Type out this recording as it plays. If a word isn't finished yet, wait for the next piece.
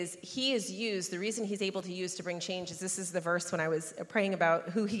He is used, the reason he's able to use to bring change is, this is the verse when I was praying about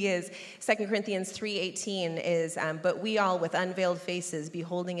who he is. 2 Corinthians 3:18 is, but we all with unveiled faces,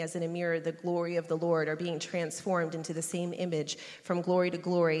 beholding as in a mirror the glory of the Lord, are being transformed into the same image from glory to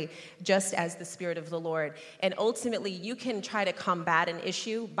glory, just as the Spirit of the Lord. And ultimately, you can try to combat an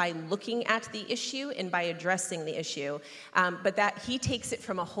issue by looking at the issue and by addressing the issue. But that he takes it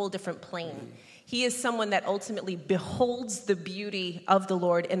from a whole different plane. He is someone that ultimately beholds the beauty of the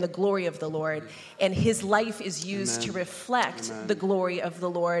Lord and the glory of the Lord, and his life is used to reflect the glory of the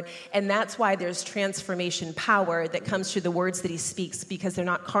Lord, and that's why there's transformation power that comes through the words that he speaks, because they're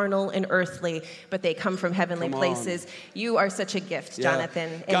not carnal and earthly, but they come from heavenly places. You are such a gift,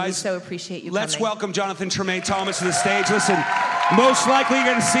 Jonathan, and Guys, we so appreciate you let's coming. welcome Jonathan Tremaine Thomas to the stage. Listen, most likely you're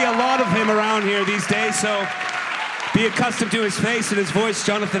going to see a lot of him around here these days, so be accustomed to his face and his voice.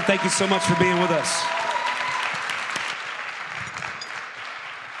 Jonathan, thank you so much for being with us.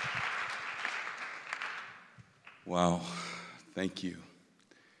 Wow, thank you.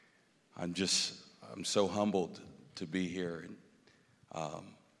 I'm so humbled to be here and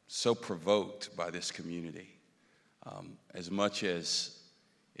so provoked by this community. As much as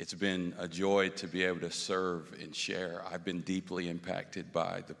it's been a joy to be able to serve and share, I've been deeply impacted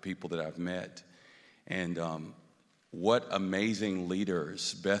by the people that I've met. And what amazing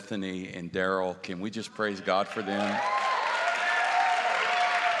leaders, Bethany and Daryl. Can we just praise God for them?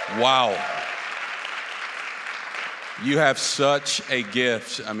 Wow. You have such a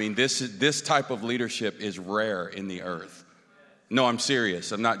gift. I mean, this type of leadership is rare in the earth. No, I'm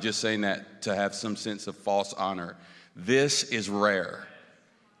serious. I'm not just saying that to have some sense of false honor. This is rare.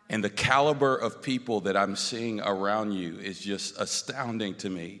 And the caliber of people that I'm seeing around you is just astounding to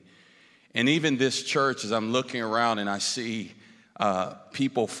me. And even this church, as I'm looking around and I see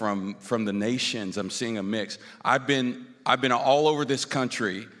people from the nations, I'm seeing a mix. I've been all over this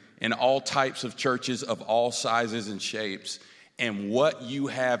country in all types of churches of all sizes and shapes. And what you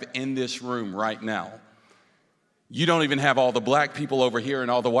have in this room right now, you don't even have all the black people over here and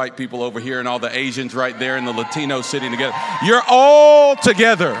all the white people over here and all the Asians right there and the Latinos sitting together. You're all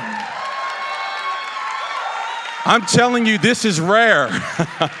together. I'm telling you, this is rare.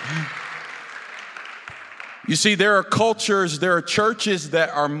 You see, there are cultures, there are churches that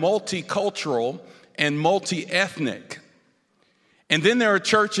are multicultural and multi-ethnic. And then there are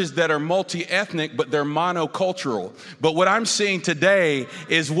churches that are multi-ethnic, but they're monocultural. But what I'm seeing today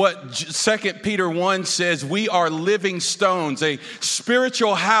is what 2 Peter 1 says, we are living stones, a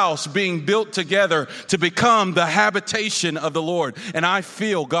spiritual house being built together to become the habitation of the Lord. And I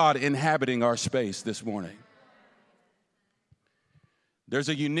feel God inhabiting our space this morning. There's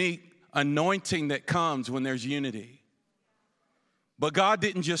a unique anointing that comes when there's unity. But God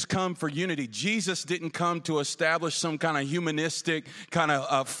didn't just come for unity. Jesus didn't come to establish some kind of humanistic, kind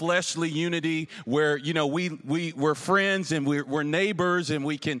of fleshly unity where, you know, we're friends and we're neighbors and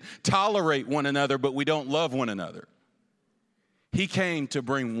we can tolerate one another, but we don't love one another. He came to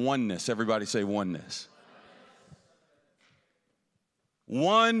bring oneness. Everybody say oneness.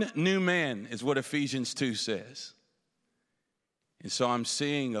 One new man is what Ephesians 2 says. And so I'm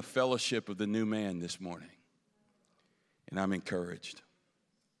seeing a fellowship of the new man this morning. And I'm encouraged.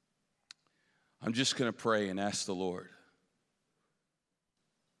 I'm just going to pray and ask the Lord,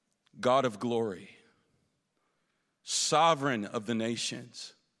 God of glory, sovereign of the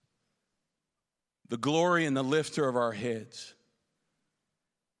nations, the glory and the lifter of our heads,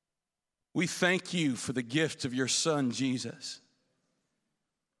 we thank you for the gift of your Son, Jesus.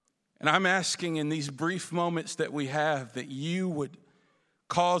 And I'm asking in these brief moments that we have that you would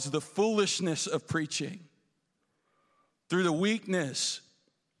cause the foolishness of preaching through the weakness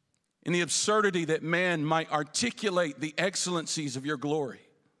and the absurdity that man might articulate the excellencies of your glory.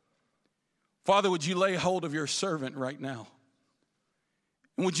 Father, would you lay hold of your servant right now?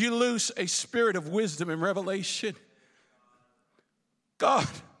 And would you loose a spirit of wisdom and revelation? God,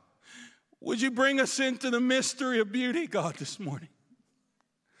 would you bring us into the mystery of beauty, God, this morning?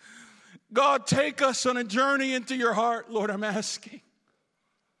 God, take us on a journey into your heart, Lord, I'm asking.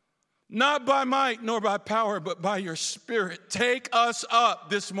 Not by might nor by power, but by your Spirit. Take us up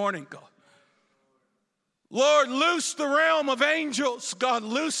this morning, God. Lord, loose the realm of angels. God,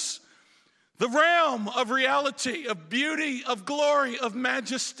 loose the realm of reality, of beauty, of glory, of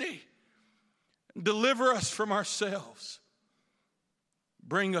majesty. Deliver us from ourselves.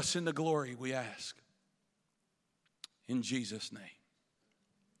 Bring us into glory, we ask. In Jesus' name.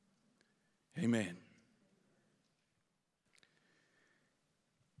 Amen.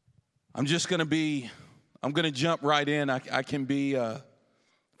 I'm going to jump right in. I can be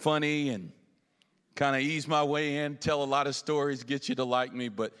funny and kind of ease my way in, tell a lot of stories, get you to like me,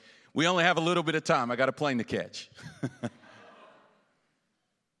 but we only have a little bit of time. I got a plane to catch.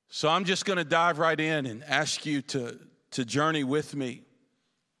 So I'm just going to dive right in and ask you to journey with me.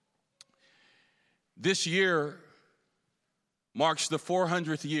 This year marks the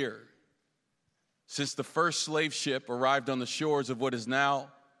 400th year since the first slave ship arrived on the shores of what is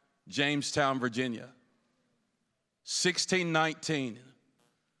now Jamestown, Virginia. 1619,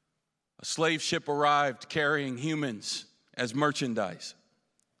 a slave ship arrived carrying humans as merchandise.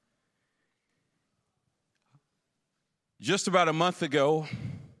 Just about a month ago,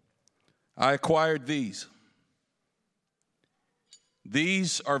 I acquired these.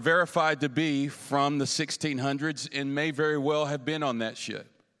 These are verified to be from the 1600s and may very well have been on that ship.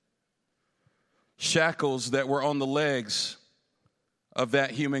 Shackles that were on the legs of that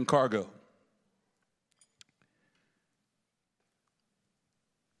human cargo.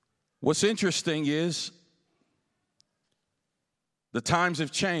 What's interesting is the times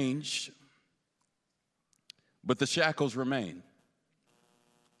have changed, but the shackles remain.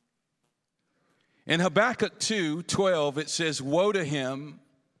 In Habakkuk 2:12, it says, "Woe to him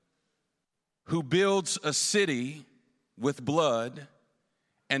who builds a city with blood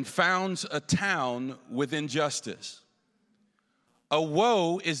and founds a town with injustice." A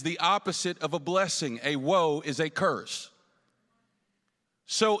woe is the opposite of a blessing. A woe is a curse.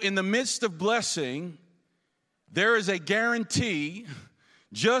 So in the midst of blessing, there is a guarantee.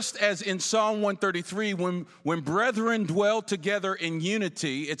 Just as in Psalm 133, when brethren dwell together in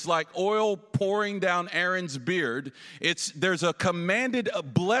unity, it's like oil pouring down Aaron's beard. There's a commanded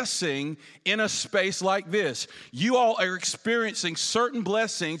blessing in a space like this. You all are experiencing certain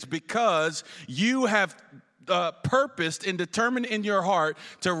blessings because you have purposed and determined in your heart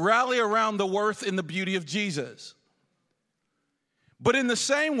to rally around the worth and the beauty of Jesus. But in the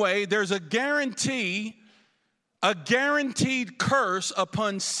same way, there's a guaranteed curse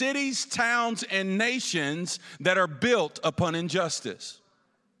upon cities, towns, and nations that are built upon injustice.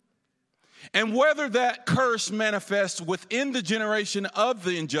 And whether that curse manifests within the generation of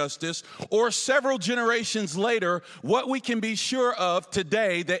the injustice or several generations later, what we can be sure of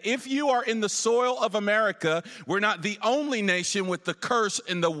today, that if you are in the soil of America, we're not the only nation with the curse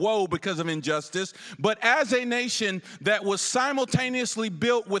and the woe because of injustice, but as a nation that was simultaneously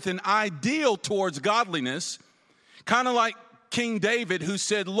built with an ideal towards godliness, kind of like King David, who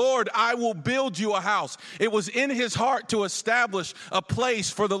said, "Lord, I will build you a house." It was in his heart to establish a place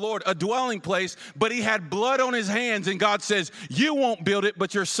for the Lord, a dwelling place, but he had blood on his hands, and God says, "You won't build it,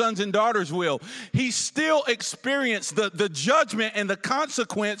 but your sons and daughters will." He still experienced the judgment and the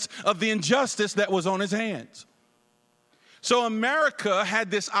consequence of the injustice that was on his hands. So America had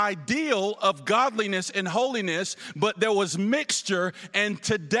this ideal of godliness and holiness, but there was mixture, and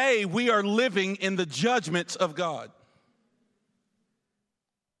today we are living in the judgments of God.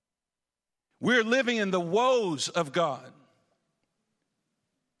 We're living in the woes of God.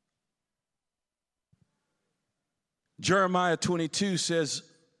 Jeremiah 22 says,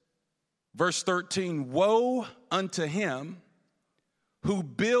 verse 13, "Woe unto him who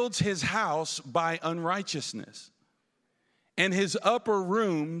builds his house by unrighteousness, and his upper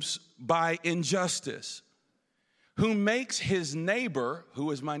rooms by injustice, who makes his neighbor," who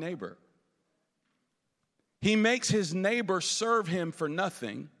is my neighbor? "He makes his neighbor serve him for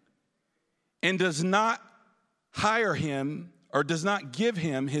nothing, and does not hire him or does not give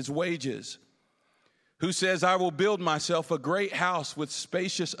him his wages. Who says, I will build myself a great house with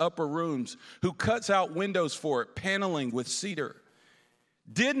spacious upper rooms, who cuts out windows for it, paneling with cedar.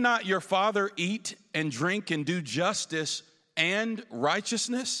 Did not your father eat and drink and do justice and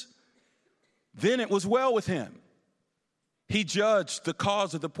righteousness? Then it was well with him. He judged the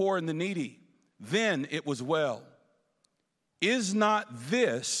cause of the poor and the needy. Then it was well. Is not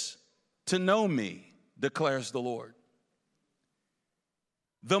this to know me, declares the Lord?"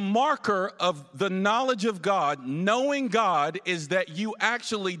 The marker of the knowledge of God, knowing God, is that you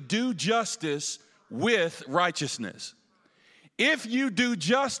actually do justice with righteousness. If you do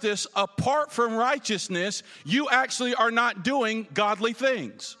justice apart from righteousness, you actually are not doing godly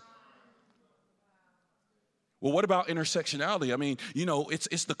things. Well, what about intersectionality? I mean,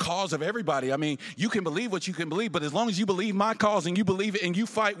 it's the cause of everybody. I mean, you can believe what you can believe, but as long as you believe my cause and you believe it and you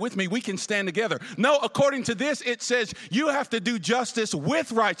fight with me, we can stand together. No, according to this, it says you have to do justice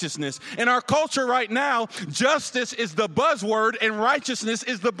with righteousness. In our culture right now, justice is the buzzword and righteousness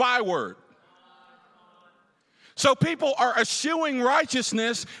is the byword. So people are eschewing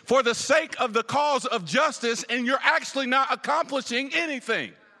righteousness for the sake of the cause of justice, and you're actually not accomplishing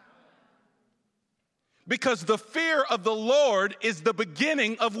anything. Because the fear of the Lord is the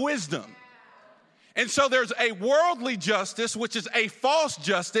beginning of wisdom. And so there's a worldly justice, which is a false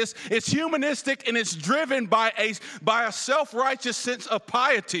justice. It's humanistic and it's driven by a self-righteous sense of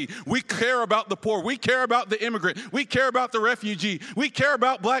piety. We care about the poor. We care about the immigrant. We care about the refugee. We care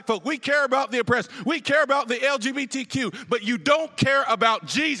about black folk. We care about the oppressed. We care about the LGBTQ. But you don't care about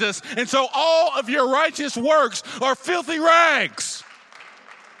Jesus. And so all of your righteous works are filthy rags.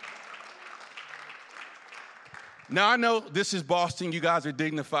 Now, I know this is Boston. You guys are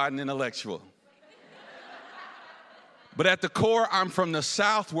dignified and intellectual. But at the core, I'm from the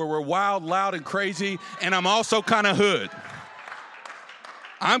South where we're wild, loud, and crazy, and I'm also kind of hood.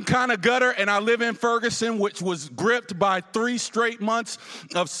 I'm kind of gutter, and I live in Ferguson, which was gripped by 3 straight months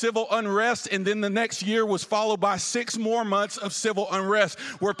of civil unrest, and then the next year was followed by 6 more months of civil unrest,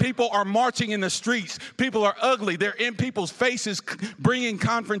 where people are marching in the streets. People are ugly. They're in people's faces, bringing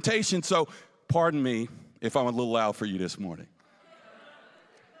confrontation. So pardon me if I'm a little loud for you this morning.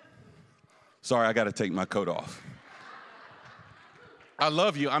 Sorry, I got to take my coat off. I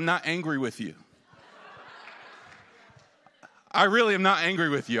love you. I'm not angry with you. I really am not angry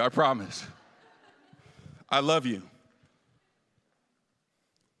with you, I promise. I love you.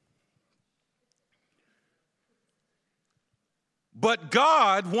 But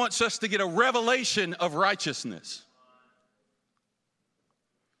God wants us to get a revelation of righteousness.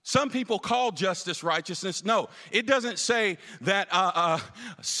 Some people call justice righteousness. No, it doesn't say that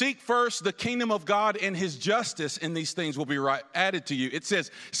seek first the kingdom of God and his justice, and these things will be added to you. It says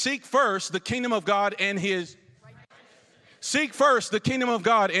seek first the kingdom of God and his. Seek first the kingdom of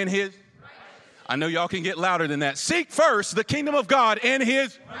God and his. I know y'all can get louder than that. Seek first the kingdom of God and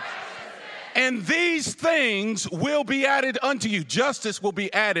his. And these things will be added unto you. Justice will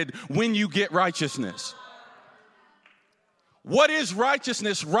be added when you get righteousness. What is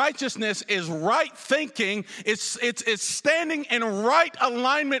righteousness? Righteousness is right thinking. It's standing in right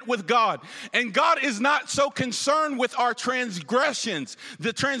alignment with God. And God is not so concerned with our transgressions.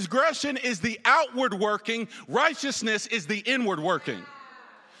 The transgression is the outward working. Righteousness is the inward working.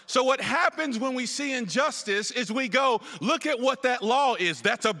 So what happens when we see injustice is we go, look at what that law is.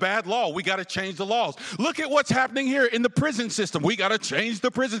 That's a bad law. We got to change the laws. Look at what's happening here in the prison system. We got to change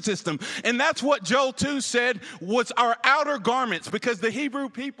the prison system. And that's what Joel 2 said was our outer garments, because the Hebrew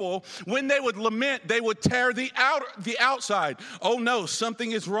people, when they would lament, they would tear the outside. Oh no,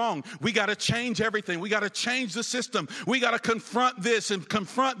 something is wrong. We got to change everything. We got to change the system. We got to confront this and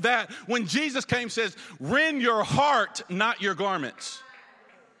confront that. When Jesus came, says, rend your heart, not your garments.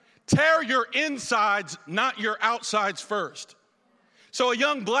 Tear your insides, not your outsides first. So a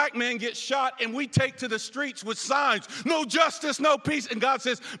young black man gets shot and we take to the streets with signs, no justice, no peace. And God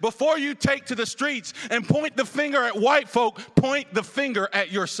says, before you take to the streets and point the finger at white folk, point the finger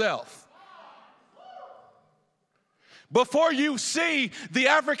at yourself. Before you see the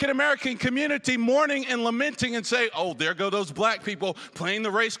African-American community mourning and lamenting and say, oh, there go those black people playing the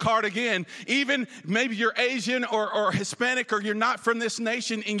race card again. Even maybe you're Asian or Hispanic or you're not from this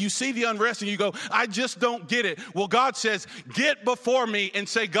nation and you see the unrest and you go, I just don't get it. Well, God says, get before me and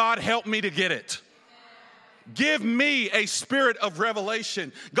say, God, help me to get it. Give me a spirit of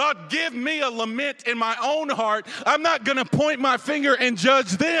revelation. God, give me a lament in my own heart. I'm not going to point my finger and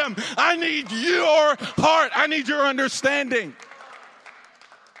judge them. I need your heart. I need your understanding.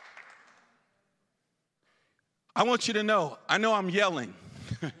 I want you to know, I know I'm yelling.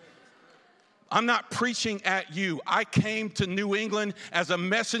 I'm not preaching at you. I came to New England as a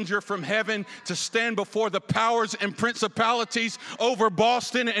messenger from heaven to stand before the powers and principalities over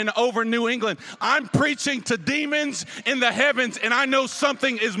Boston and over New England. I'm preaching to demons in the heavens, and I know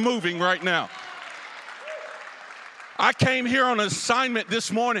something is moving right now. I came here on an assignment this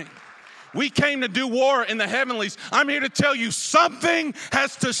morning. We came to do war in the heavenlies. I'm here to tell you something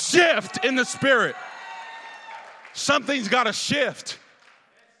has to shift in the spirit. Something's got to shift.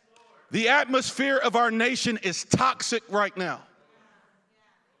 The atmosphere of our nation is toxic right now.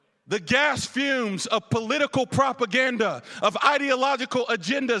 The gas fumes of political propaganda, of ideological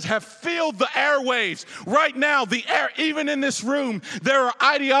agendas have filled the airwaves. Right now, the air, even in this room, there are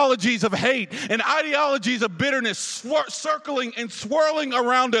ideologies of hate and ideologies of bitterness circling and swirling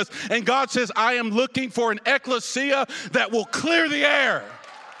around us. And God says, I am looking for an ecclesia that will clear the air.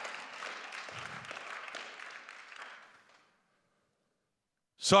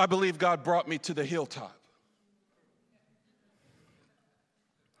 So I believe God brought me to the hilltop.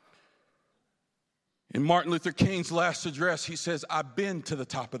 In Martin Luther King's last address, he says, I've been to the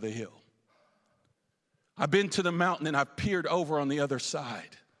top of the hill. I've been to the mountain and I've peered over on the other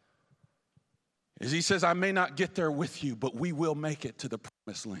side. As he says, I may not get there with you, but we will make it to the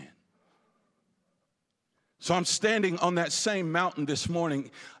promised land. So I'm standing on that same mountain this morning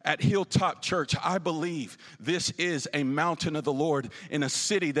at Hilltop Church. I believe this is a mountain of the Lord in a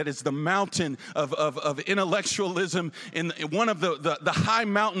city that is the mountain of intellectualism, in one of the high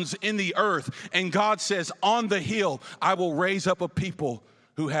mountains in the earth. And God says, on the hill, I will raise up a people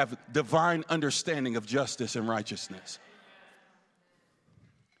who have divine understanding of justice and righteousness.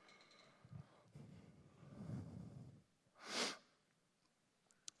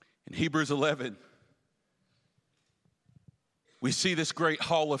 In Hebrews 11, we see this great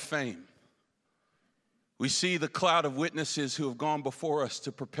hall of fame. We see the cloud of witnesses who have gone before us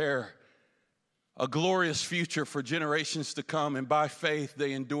to prepare a glorious future for generations to come. And by faith,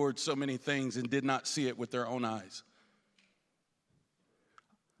 they endured so many things and did not see it with their own eyes.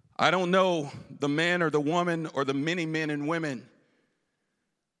 I don't know the man or the woman or the many men and women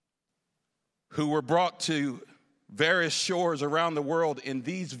who were brought to various shores around the world in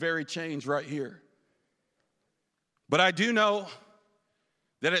these very chains right here. But I do know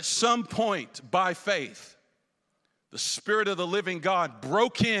that at some point, by faith, the Spirit of the living God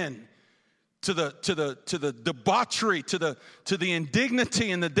broke in to the debauchery, to the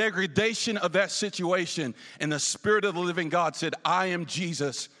indignity and the degradation of that situation. And the Spirit of the living God said, I am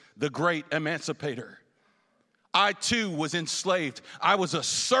Jesus, the great emancipator. I too was enslaved. I was a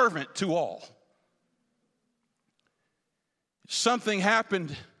servant to all. Something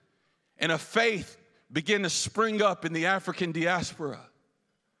happened, and a faith began to spring up in the African diaspora.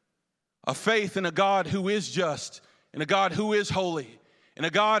 A faith in a God who is just, and a God who is holy, and a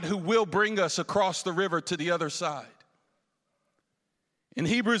God who will bring us across the river to the other side. In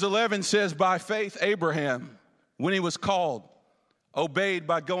Hebrews 11 says, by faith Abraham, when he was called, obeyed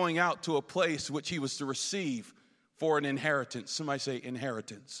by going out to a place which he was to receive for an inheritance. Somebody say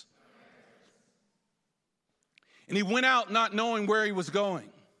inheritance. And he went out not knowing where he was going.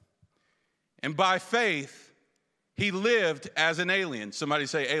 And by faith, he lived as an alien. Somebody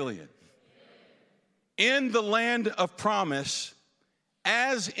say alien. In the land of promise,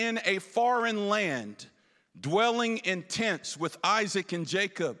 as in a foreign land, dwelling in tents with Isaac and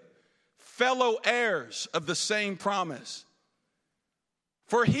Jacob, fellow heirs of the same promise.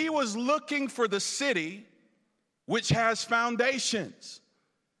 For he was looking for the city which has foundations,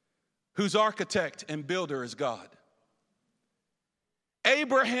 whose architect and builder is God.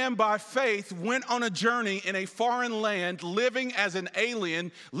 Abraham, by faith, went on a journey in a foreign land, living as an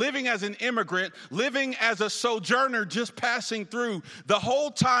alien, living as an immigrant, living as a sojourner just passing through. The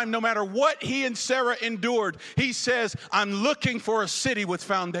whole time, no matter what he and Sarah endured, he says, I'm looking for a city with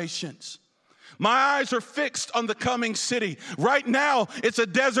foundations. My eyes are fixed on the coming city. Right now, it's a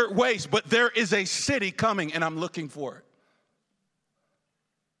desert waste, but there is a city coming, and I'm looking for it.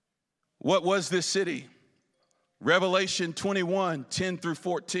 What was this city? Revelation 21, 10 through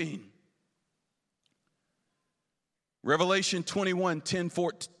 14. Revelation 21, 10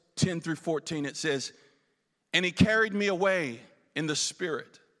 through 14, it says, and he carried me away in the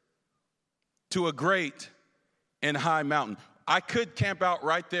Spirit to a great and high mountain. I could camp out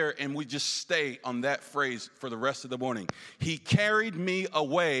right there and we just stay on that phrase for the rest of the morning. He carried me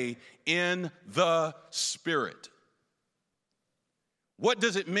away in the Spirit. What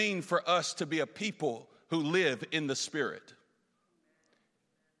does it mean for us to be a people who live in the Spirit?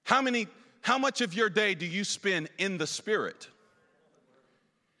 How much of your day do you spend in the Spirit?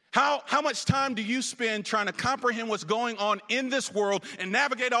 How much time do you spend trying to comprehend what's going on in this world and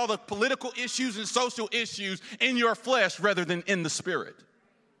navigate all the political issues and social issues in your flesh rather than in the Spirit?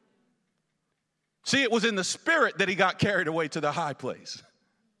 See, it was in the Spirit that he got carried away to the high place.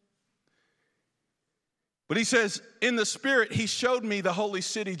 But he says, in the Spirit, he showed me the holy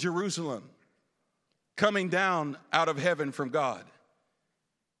city, Jerusalem, coming down out of heaven from God,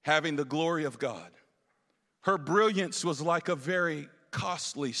 having the glory of God. Her brilliance was like a very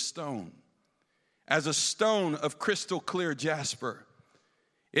costly stone, as a stone of crystal clear jasper.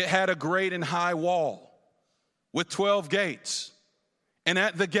 It had a great and high wall with 12 gates, and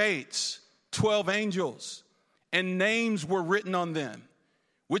at the gates 12 angels, and names were written on them,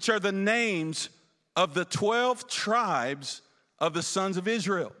 which are the names of the 12 tribes of the sons of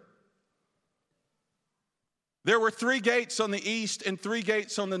Israel. There were 3 gates on the east and 3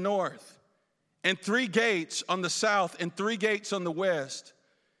 gates on the north, and 3 gates on the south and 3 gates on the west.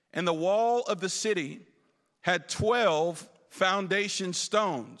 And the wall of the city had 12 foundation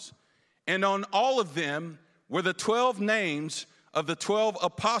stones, and on all of them were the 12 names of the 12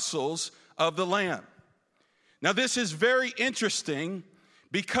 apostles of the Lamb. Now this is very interesting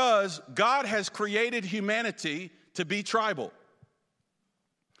because God has created humanity to be tribal.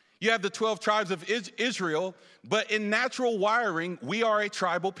 You have the 12 tribes of Israel, but in natural wiring, we are a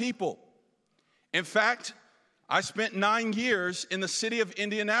tribal people. In fact, I spent 9 years in the city of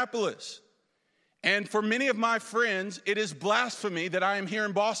Indianapolis. And for many of my friends, it is blasphemy that I am here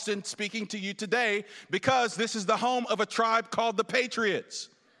in Boston speaking to you today because this is the home of a tribe called the Patriots.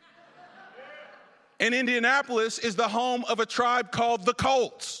 And Indianapolis is the home of a tribe called the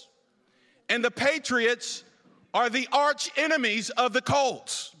Colts. And the Patriots are the arch enemies of the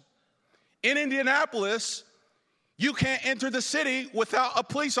Colts. In Indianapolis, you can't enter the city without a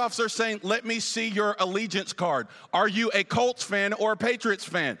police officer saying, let me see your allegiance card. Are you a Colts fan or a Patriots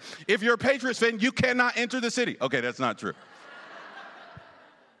fan? If you're a Patriots fan, you cannot enter the city. Okay, that's not true.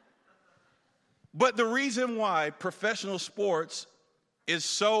 But the reason why professional sports is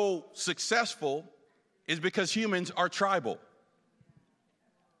so successful is because humans are tribal.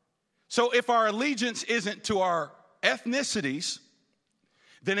 So if our allegiance isn't to our ethnicities,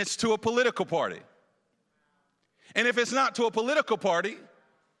 then it's to a political party. And if it's not to a political party,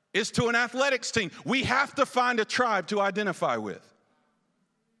 it's to an athletics team. We have to find a tribe to identify with.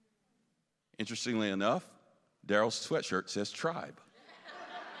 Interestingly enough, Daryl's sweatshirt says tribe.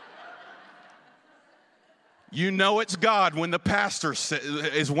 You know it's God when the pastor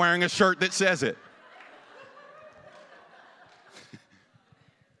is wearing a shirt that says it.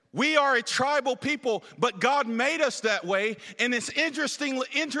 We are a tribal people, but God made us that way. And it's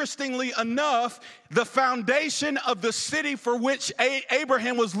interestingly enough, the foundation of the city for which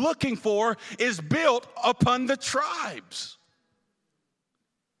Abraham was looking for is built upon the tribes.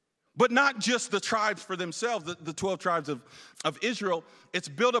 But not just the tribes for themselves, the 12 tribes of Israel. It's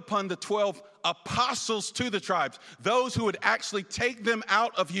built upon the 12 apostles to the tribes, those who would actually take them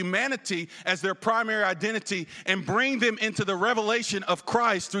out of humanity as their primary identity and bring them into the revelation of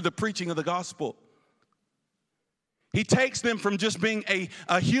Christ through the preaching of the gospel. He takes them from just being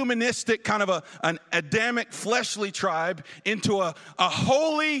a humanistic, kind of an Adamic, fleshly tribe into a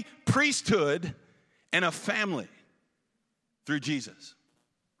holy priesthood and a family through Jesus.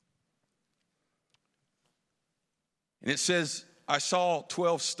 And it says, I saw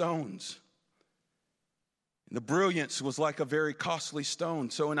 12 stones. And the brilliance was like a very costly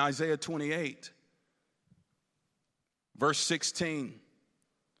stone. So in Isaiah 28, verse 16,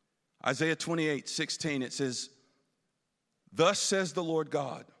 Isaiah 28, 16, it says, thus says the Lord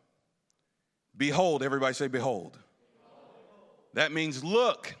God, behold, everybody say behold. That means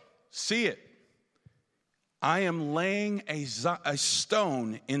look, see it. I am laying a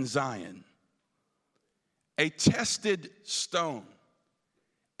stone in Zion. A tested stone,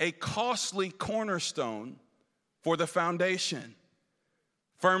 a costly cornerstone for the foundation,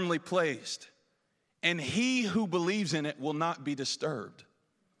 firmly placed, and he who believes in it will not be disturbed.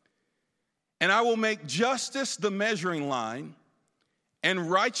 And I will make justice the measuring line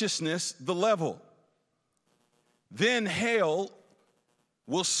and righteousness the level. Then hail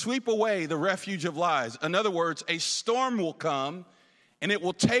will sweep away the refuge of lies. In other words, a storm will come and it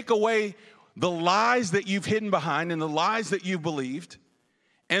will take away the lies that you've hidden behind and the lies that you've believed,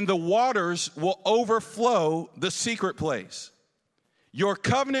 and the waters will overflow the secret place. Your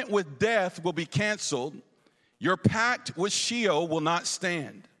covenant with death will be canceled. Your pact with Sheol will not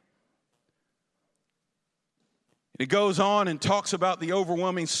stand. It goes on and talks about the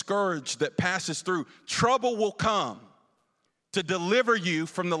overwhelming scourge that passes through. Trouble will come to deliver you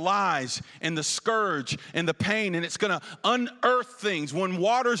from the lies and the scourge and the pain, and it's going to unearth things. When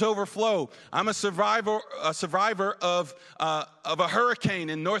waters overflow, I'm a survivor of a hurricane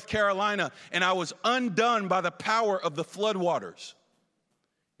in North Carolina, and I was undone by the power of the floodwaters.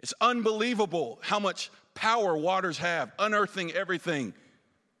 It's unbelievable how much power waters have, unearthing everything.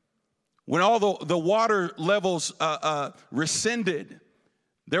 When all the water levels rescinded,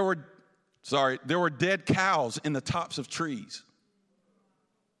 there were dead cows in the tops of trees.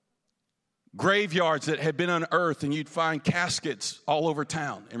 Graveyards that had been unearthed, and you'd find caskets all over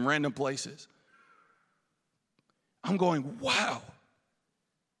town in random places. I'm going, wow.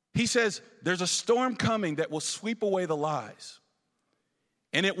 He says there's a storm coming that will sweep away the lies.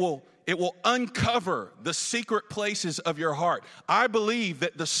 And it will uncover the secret places of your heart. I believe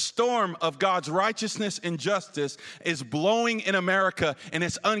that the storm of God's righteousness and justice is blowing in America, and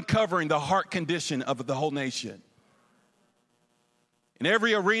it's uncovering the heart condition of the whole nation. In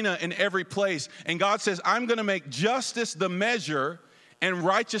every arena, in every place. And God says, I'm going to make justice the measure and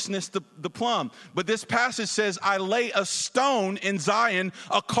righteousness the plumb. But this passage says, I lay a stone in Zion,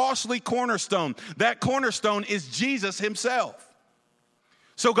 a costly cornerstone. That cornerstone is Jesus himself.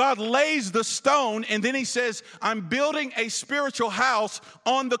 So God lays the stone, and then he says, I'm building a spiritual house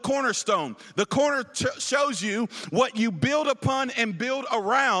on the cornerstone. The corner shows you what you build upon and build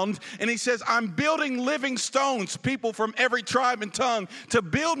around. And he says, I'm building living stones, people from every tribe and tongue, to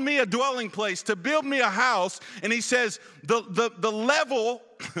build me a dwelling place, to build me a house. And he says, the level,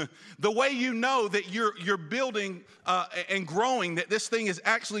 the way you know that you're building and growing, that this thing is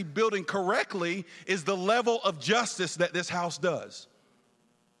actually building correctly, is the level of justice that this house does.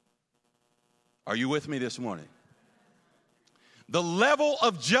 Are you with me this morning? The level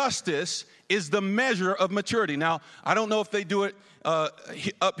of justice is the measure of maturity. Now, I don't know if they do it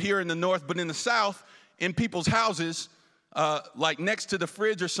up here in the north, but in the south, in people's houses, like next to the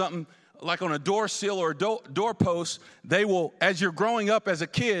fridge or something, like on a door sill or a doorpost, they will, as you're growing up as a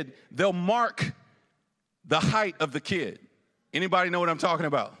kid, they'll mark the height of the kid. Anybody know what I'm talking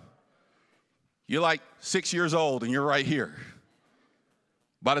about? You're like 6 years old and you're right here.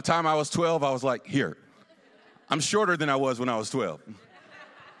 By the time I was 12, I was like, here. I'm shorter than I was when I was 12.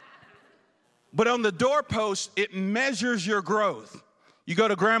 But on the doorpost, it measures your growth. You go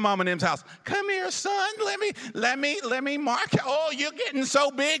to Grandmama and them's house. Come here, son. Let me mark it. Oh, you're getting so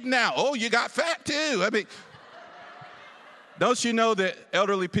big now. Oh, you got fat too. I mean, don't you know that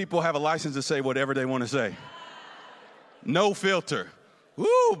elderly people have a license to say whatever they want to say? No filter.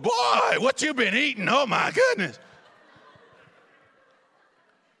 Ooh, boy, what you been eating? Oh, my goodness.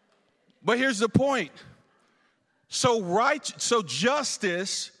 But here's the point. So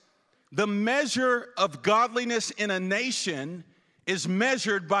justice, the measure of godliness in a nation, is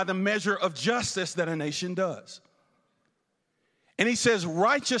measured by the measure of justice that a nation does. And he says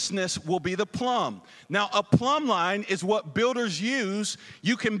righteousness will be the plumb. Now, a plumb line is what builders use.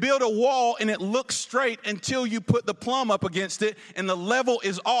 You can build a wall and it looks straight until you put the plumb up against it and the level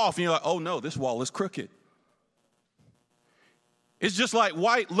is off. And you're like, oh no, this wall is crooked. It's just like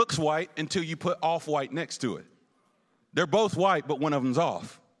white looks white until you put off-white next to it. They're both white, but one of them's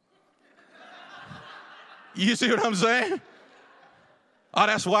off. You see what I'm saying? Oh,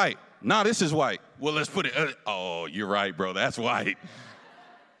 that's white. No, this is white. Well, let's put it. Oh, you're right, bro. That's white.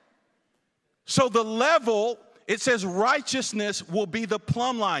 So the level, it says righteousness will be the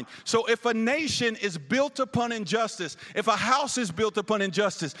plumb line. So if a nation is built upon injustice, if a house is built upon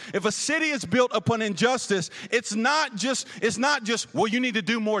injustice, if a city is built upon injustice, it's not just, well, you need to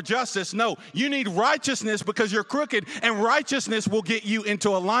do more justice. No, you need righteousness because you're crooked, and righteousness will get you into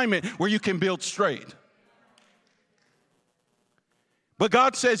alignment where you can build straight. But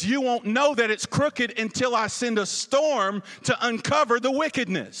God says you won't know that it's crooked until I send a storm to uncover the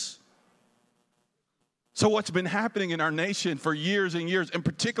wickedness. So what's been happening in our nation for years and years, and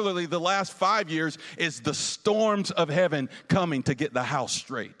particularly the last 5 years, is the storms of heaven coming to get the house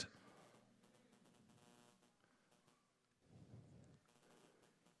straight.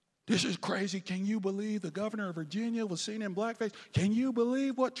 This is crazy. Can you believe the governor of Virginia was seen in blackface? Can you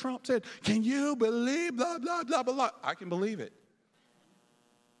believe what Trump said? Can you believe blah, blah, blah, blah, blah? I can believe it.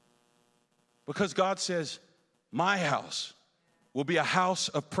 Because God says, my house will be a house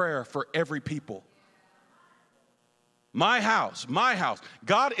of prayer for every people. My house.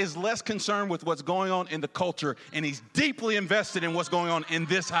 God is less concerned with what's going on in the culture, and he's deeply invested in what's going on in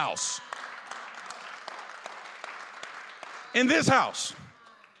this house. In this house.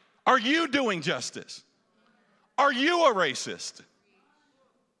 Are you doing justice? Are you a racist?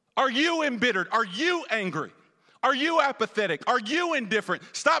 Are you embittered? Are you angry? Are you apathetic? Are you indifferent?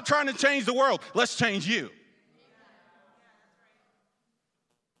 Stop trying to change the world. Let's change you.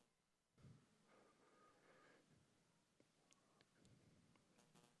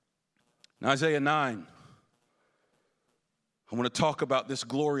 In Isaiah 9, I want to talk about this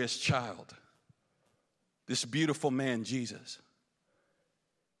glorious child, this beautiful man, Jesus.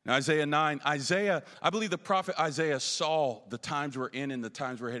 In Isaiah 9, I believe the prophet Isaiah saw the times we're in and the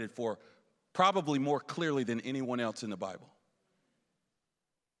times we're headed for probably more clearly than anyone else in the Bible.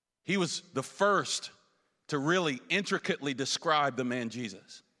 He was the first to really intricately describe the man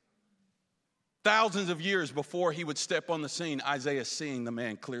Jesus. Thousands of years before he would step on the scene, Isaiah seeing the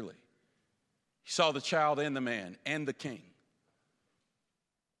man clearly. He saw the child and the man and the king.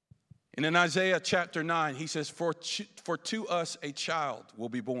 And in Isaiah chapter 9, he says, For to us a child will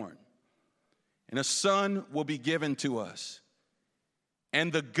be born, and a son will be given to us.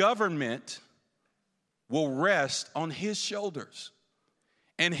 And the government will rest on his shoulders.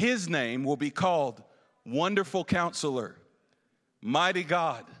 And his name will be called Wonderful Counselor, Mighty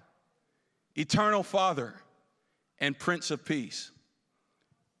God, Eternal Father, and Prince of Peace.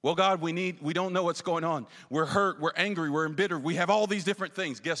 Well, God, we don't know what's going on. We're hurt, we're angry, we're embittered. We have all these different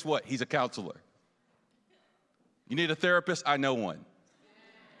things. Guess what? He's a counselor. You need a therapist? I know one.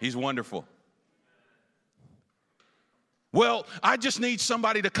 He's wonderful. Well, I just need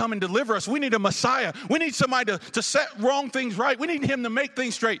somebody to come and deliver us. We need a Messiah. We need somebody to set wrong things right. We need him to make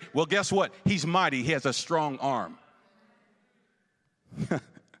things straight. Well, guess what? He's mighty. He has a strong arm.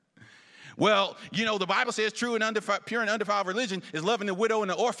 Well, you know, the Bible says true and pure and undefiled religion is loving the widow and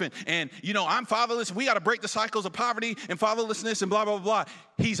the orphan. And, you know, I'm fatherless. We got to break the cycles of poverty and fatherlessness and blah, blah, blah, blah.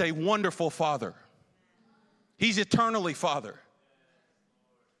 He's a wonderful father. He's eternally Father.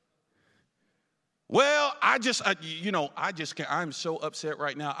 Well, I'm so upset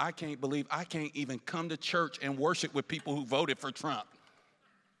right now. I can't believe I can't even come to church and worship with people who voted for Trump.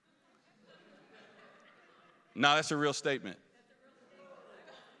 No, that's a real statement.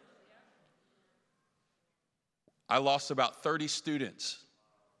 I lost about 30 students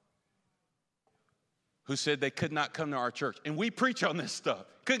who said they could not come to our church. And we preach on this stuff.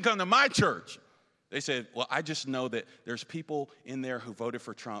 Couldn't come to my church. They said, well, I just know that there's people in there who voted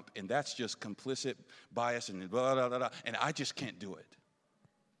for Trump, and that's just complicit bias and blah, blah, blah, blah, and I just can't do it.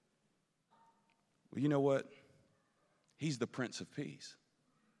 Well, you know what? He's the Prince of Peace.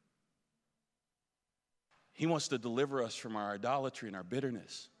 He wants to deliver us from our idolatry and our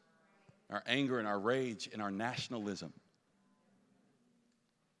bitterness, our anger and our rage and our nationalism.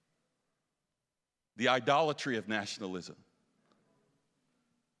 The idolatry of nationalism.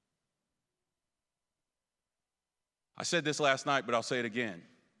 I said this last night, but I'll say it again.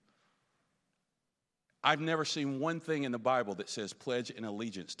 I've never seen one thing in the Bible that says pledge an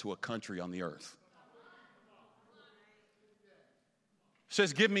allegiance to a country on the earth. It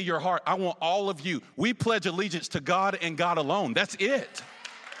says, give me your heart. I want all of you. We pledge allegiance to God and God alone. That's it.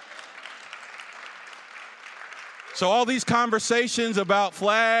 So all these conversations about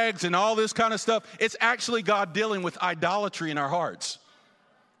flags and all this kind of stuff, it's actually God dealing with idolatry in our hearts.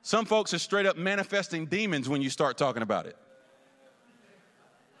 Some folks are straight up manifesting demons when you start talking about it.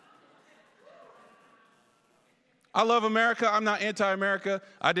 I love America. I'm not anti-America.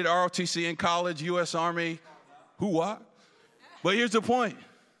 I did ROTC in college, U.S. Army. Who what? But here's the point.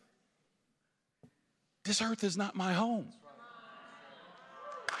 This earth is not my home.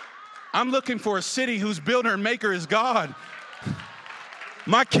 I'm looking for a city whose builder and maker is God.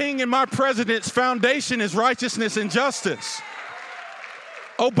 My king and my president's foundation is righteousness and justice.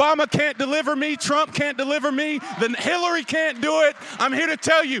 Obama can't deliver me. Trump can't deliver me. Then Hillary can't do it. I'm here to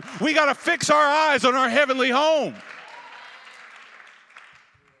tell you, we got to fix our eyes on our heavenly home.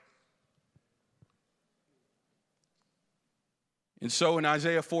 And so in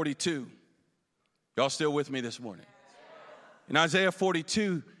Isaiah 42, y'all still with me this morning? In Isaiah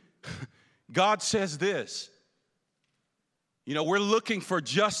 42, God says this. You know, we're looking for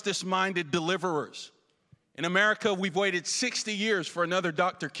justice-minded deliverers. In America, we've waited 60 years for another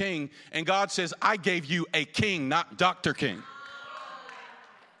Dr. King, and God says, I gave you a king, not Dr. King.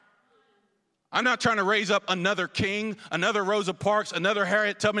 I'm not trying to raise up another king, another Rosa Parks, another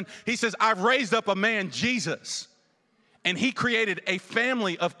Harriet Tubman. He says, I've raised up a man, Jesus, and he created a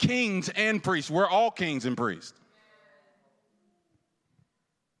family of kings and priests. We're all kings and priests.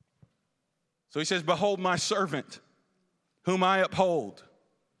 So he says, behold my servant, whom I uphold,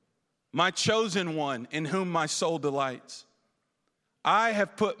 my chosen one in whom my soul delights. I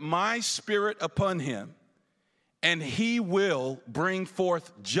have put my spirit upon him, and he will bring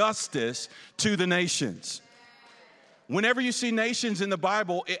forth justice to the nations. Whenever you see nations in the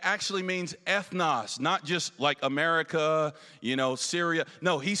Bible, it actually means ethnos, not just like America, you know, Syria.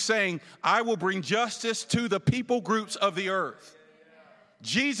 No, he's saying, I will bring justice to the people groups of the earth.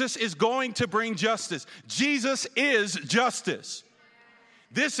 Jesus is going to bring justice. Jesus is justice.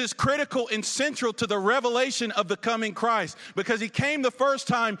 This is critical and central to the revelation of the coming Christ because he came the first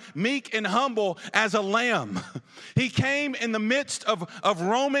time meek and humble as a lamb. He came in the midst of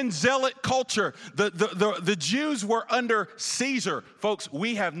Roman zealot culture. The Jews were under Caesar. Folks,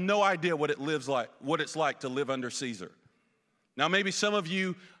 we have no idea what it's like to live under Caesar. Now, maybe some of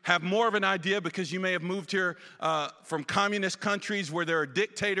you have more of an idea because you may have moved here from communist countries where there are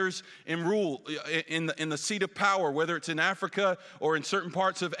dictators in rule in the seat of power, whether it's in Africa or in certain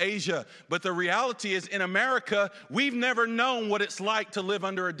parts of Asia. But the reality is in America, we've never known what it's like to live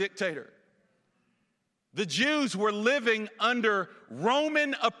under a dictator. The Jews were living under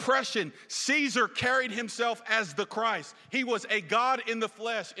Roman oppression. Caesar carried himself as the Christ. He was a God in the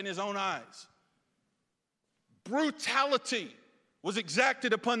flesh in his own eyes. Brutality was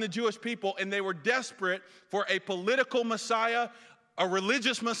exacted upon the Jewish people, and they were desperate for a political Messiah, a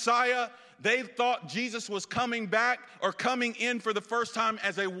religious Messiah. They thought Jesus was coming back or coming in for the first time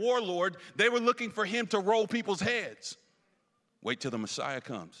as a warlord. They were looking for him to roll people's heads. Wait till the Messiah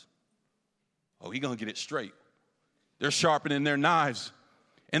comes. Oh, he's going to get it straight. They're sharpening their knives.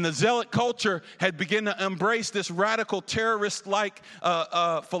 And the zealot culture had begun to embrace this radical terrorist-like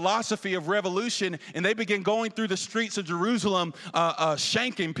philosophy of revolution, and they began going through the streets of Jerusalem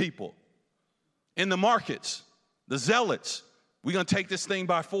shanking people in the markets. The zealots, we're going to take this thing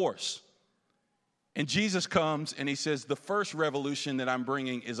by force. And Jesus comes and he says, the first revolution that I'm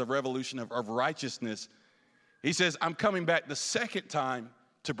bringing is a revolution of righteousness. He says, I'm coming back the second time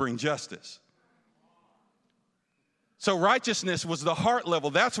to bring justice. So righteousness was the heart level.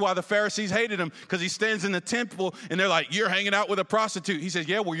 That's why the Pharisees hated him, because he stands in the temple and they're like, you're hanging out with a prostitute. He says,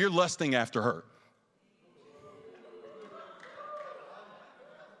 yeah, well, you're lusting after her.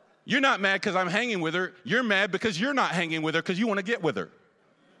 You're not mad because I'm hanging with her. You're mad because you're not hanging with her because you want to get with her.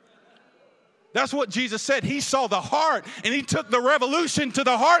 That's what Jesus said. He saw the heart and he took the revolution to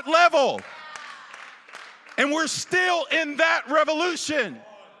the heart level. And we're still in that revolution.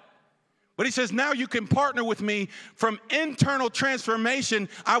 But he says, now you can partner with me from internal transformation.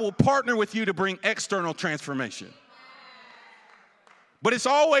 I will partner with you to bring external transformation. But it's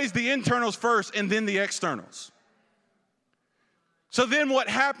always the internals first and then the externals. So then what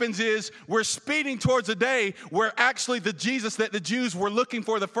happens is we're speeding towards a day where actually the Jesus that the Jews were looking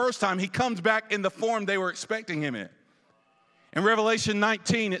for the first time, he comes back in the form they were expecting him in. In Revelation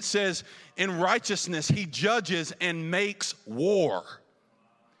 19, it says, in righteousness he judges and makes war.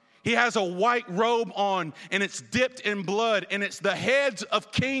 He has a white robe on, and it's dipped in blood, and it's the heads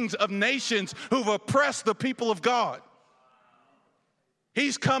of kings of nations who've oppressed the people of God.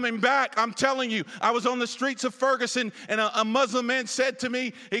 He's coming back. I'm telling you, I was on the streets of Ferguson, and a Muslim man said to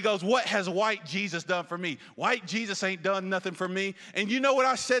me, he goes, what has white Jesus done for me? White Jesus ain't done nothing for me. And you know what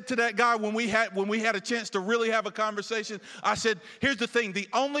I said to that guy when we had a chance to really have a conversation? I said, here's the thing. The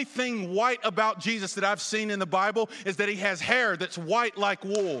only thing white about Jesus that I've seen in the Bible is that he has hair that's white like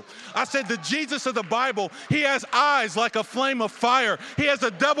wool. I said, the Jesus of the Bible, he has eyes like a flame of fire. He has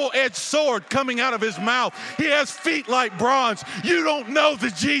a double-edged sword coming out of his mouth. He has feet like bronze. You don't know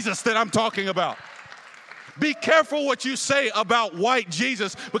the Jesus that I'm talking about. Be careful what you say about white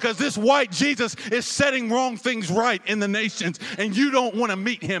Jesus, because this white Jesus is setting wrong things right in the nations, and you don't want to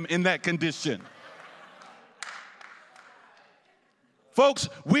meet him in that condition. Folks,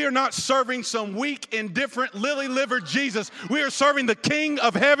 we are not serving some weak, indifferent, lily-livered Jesus. We are serving the King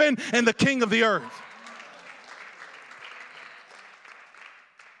of heaven and the King of the earth.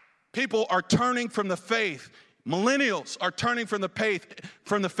 People are turning from the faith. Millennials are turning from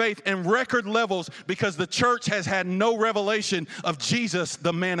the faith in record levels because the church has had no revelation of Jesus,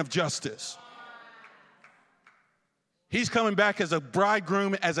 the man of justice. He's coming back as a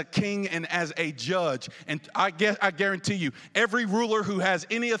bridegroom, as a king, and as a judge. And I guarantee you, every ruler who has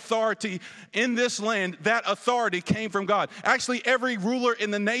any authority in this land, that authority came from God. Actually, every ruler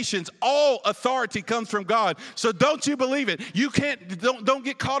in the nations, all authority comes from God. So don't you believe it. Don't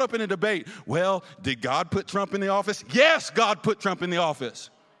get caught up in a debate. Well, did God put Trump in the office? Yes, God put Trump in the office.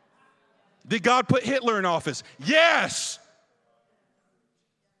 Did God put Hitler in office? Yes.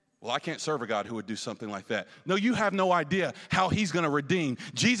 Well, I can't serve a God who would do something like that. No, you have no idea how he's going to redeem.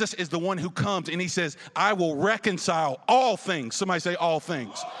 Jesus is the one who comes and he says, I will reconcile all things. Somebody say all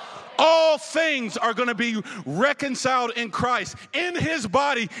things. All things are going to be reconciled in Christ, in his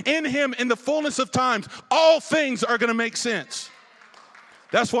body, in him, in the fullness of times. All things are going to make sense.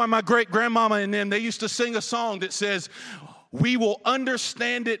 That's why my great-grandmama and them, they used to sing a song that says, we will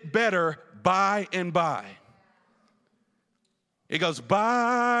understand it better by and by. It goes,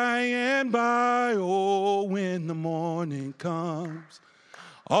 by and by, oh, when the morning comes,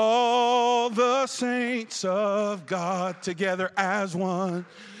 all the saints of God together as one,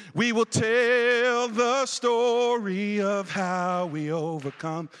 we will tell the story of how we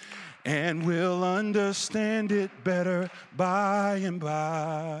overcome, and we'll understand it better by and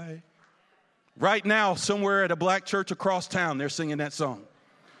by. Right now, somewhere at a black church across town, they're singing that song.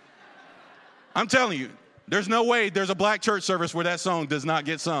 I'm telling you. There's no way there's a black church service where that song does not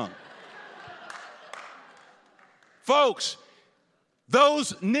get sung. Folks,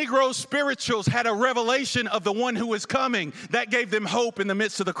 those Negro spirituals had a revelation of the one who was coming. That gave them hope in the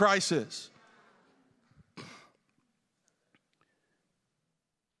midst of the crisis.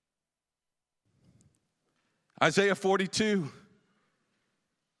 Isaiah 42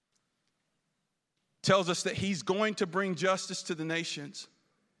 tells us that he's going to bring justice to the nations.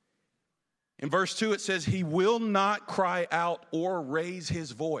 In verse 2, it says, he will not cry out or raise his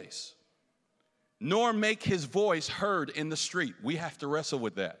voice, nor make his voice heard in the street. We have to wrestle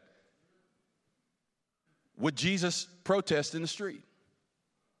with that. Would Jesus protest in the street?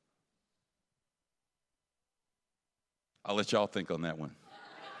 I'll let y'all think on that one.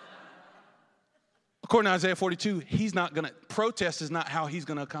 Of according to Isaiah 42, protest is not how he's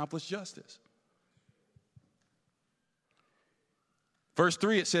going to accomplish justice. Verse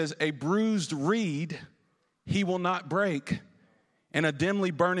 3, it says, a bruised reed he will not break, and a dimly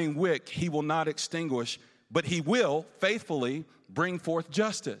burning wick he will not extinguish, but he will faithfully bring forth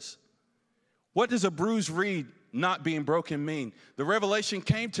justice. What does a bruised reed not being broken mean? The revelation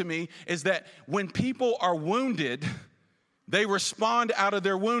came to me is that when people are wounded, they respond out of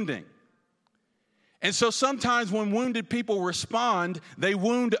their wounding. And so sometimes when wounded people respond, they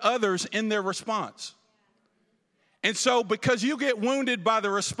wound others in their response. And so because you get wounded by the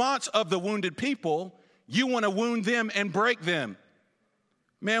response of the wounded people, you want to wound them and break them.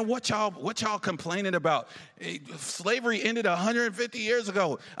 Man, what y'all complaining about? Slavery ended 150 years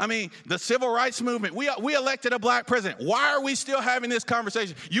ago. I mean, the civil rights movement, we elected a black president. Why are we still having this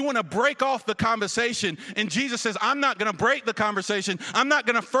conversation? You want to break off the conversation. And Jesus says, I'm not going to break the conversation. I'm not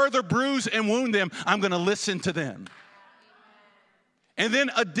going to further bruise and wound them. I'm going to listen to them. And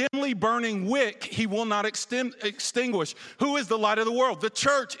then a dimly burning wick he will not extinguish. Who is the light of the world? The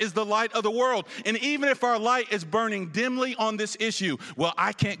church is the light of the world. And even if our light is burning dimly on this issue, well,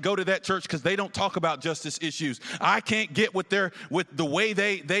 I can't go to that church because they don't talk about justice issues. I can't get with the way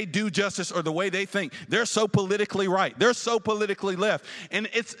they do justice or the way they think. They're so politically right. They're so politically left. And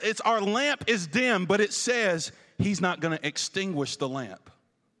it's our lamp is dim, but it says he's not going to extinguish the lamp.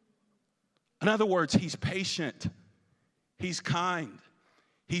 In other words, he's patient. He's kind.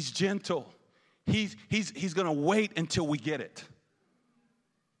 He's gentle. He's going to wait until we get it.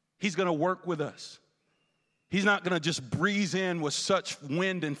 He's going to work with us. He's not going to just breeze in with such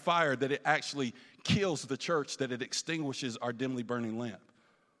wind and fire that it actually kills the church, that it extinguishes our dimly burning lamp.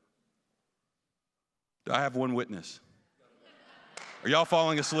 Do I have one witness? Are y'all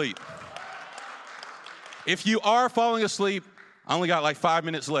falling asleep? If you are falling asleep, I only got like 5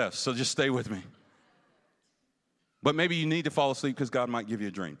 minutes left, so just stay with me. But maybe you need to fall asleep because God might give you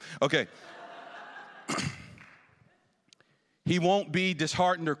a dream. Okay. He won't be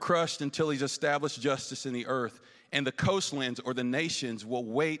disheartened or crushed until he's established justice in the earth. And the coastlands or the nations will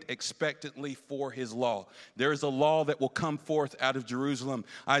wait expectantly for his law. There is a law that will come forth out of Jerusalem.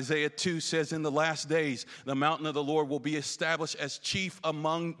 Isaiah 2 says, in the last days, the mountain of the Lord will be established as chief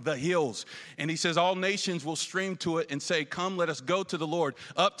among the hills. And he says, all nations will stream to it and say, come, let us go to the Lord,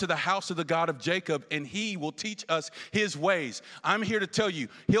 up to the house of the God of Jacob, and he will teach us his ways. I'm here to tell you,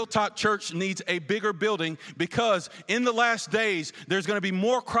 Hilltop Church needs a bigger building because in the last days, there's going to be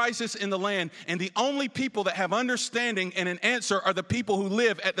more crisis in the land, and the only people that have understanding and an answer are the people who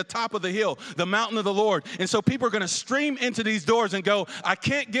live at the top of the hill, the mountain of the Lord. And so people are going to stream into these doors and go, I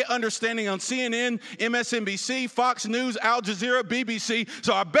can't get understanding on CNN, MSNBC, Fox News, Al Jazeera, BBC,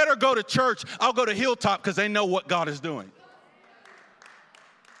 so I better go to church. I'll go to Hilltop because they know what God is doing.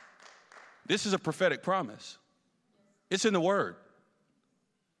 This is a prophetic promise. It's in the Word.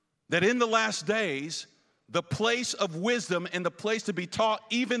 That in the last days, the place of wisdom and the place to be taught,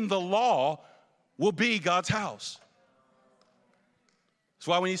 even the law, will be God's house. That's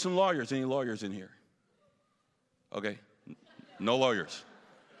why we need some lawyers. Any lawyers in here? Okay, no lawyers.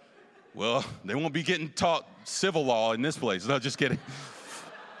 Well, they won't be getting taught civil law in this place. No, just kidding.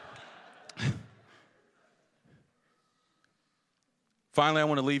 Finally, I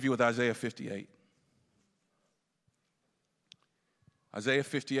want to leave you with Isaiah 58. Isaiah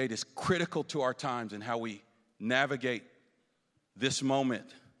 58 is critical to our times and how we navigate this moment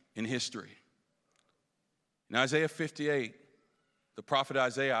in history. In Isaiah 58, the prophet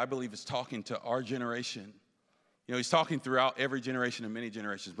Isaiah, I believe, is talking to our generation. You know, he's talking throughout every generation and many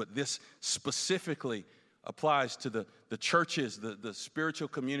generations, but this specifically applies to the churches, the spiritual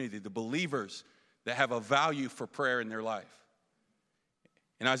community, the believers that have a value for prayer in their life.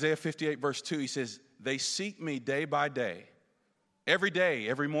 In Isaiah 58, verse 2, he says, they seek me day by day.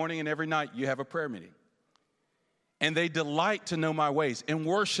 Every morning and every night, you have a prayer meeting. And they delight to know my ways and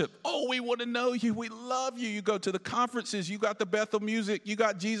worship. Oh, we want to know you. We love you. You go to the conferences. You got the Bethel Music. You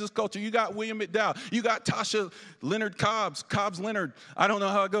got Jesus Culture. You got William McDowell. You got Tasha Leonard Cobbs Leonard. I don't know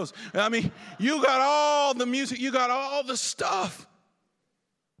how it goes. I mean, you got all the music. You got all the stuff.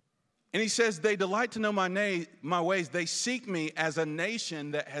 And he says, they delight to know my ways. They seek me as a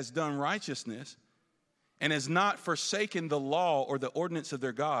nation that has done righteousness and has not forsaken the law or the ordinance of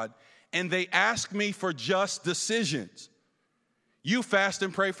their God. And they ask me for just decisions. You fast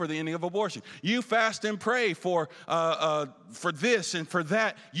and pray for the ending of abortion. You fast and pray for this and for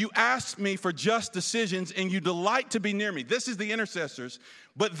that. You ask me for just decisions, and you delight to be near me. This is the intercessors.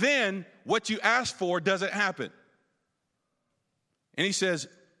 But then what you ask for doesn't happen. And he says,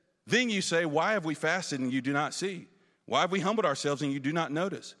 then you say, why have we fasted and you do not see? Why have we humbled ourselves and you do not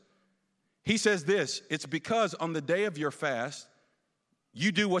notice? He says this, it's because on the day of your fast,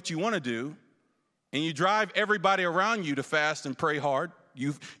 you do what you want to do, and you drive everybody around you to fast and pray hard.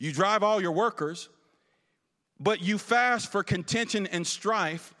 You drive all your workers, but you fast for contention and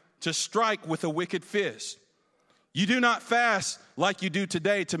strife to strike with a wicked fist. You do not fast like you do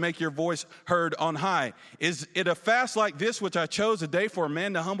today to make your voice heard on high. Is it a fast like this which I chose, a day for a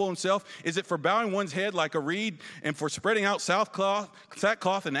man to humble himself? Is it for bowing one's head like a reed and for spreading out sackcloth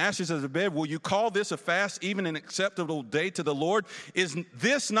and ashes as a bed? Will you call this a fast, even an acceptable day to the Lord? Is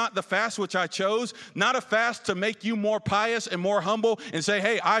this not the fast which I chose? Not a fast to make you more pious and more humble and say,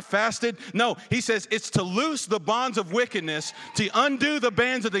 hey, I fasted. No, he says it's to loose the bonds of wickedness, to undo the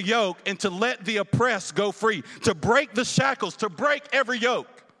bands of the yoke, and to let the oppressed go free, to break the shackles, to break every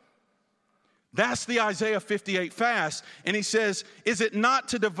yoke. That's the Isaiah 58 fast. And he says, is it not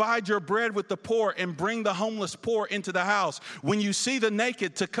to divide your bread with the poor and bring the homeless poor into the house? When you see the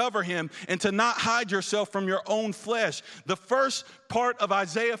naked, to cover him and to not hide yourself from your own flesh. The first part of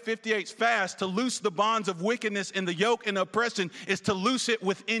Isaiah 58's fast, to loose the bonds of wickedness and the yoke and oppression, is to loose it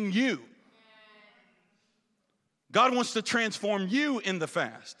within you. God wants to transform you in the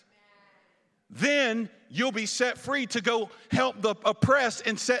fast. Then you'll be set free to go help the oppressed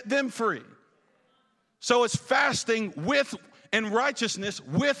and set them free. So it's fasting with and righteousness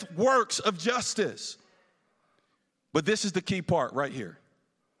with works of justice. But this is the key part right here.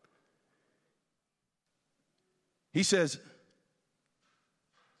 He says,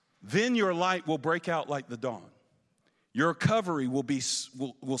 then your light will break out like the dawn. Your recovery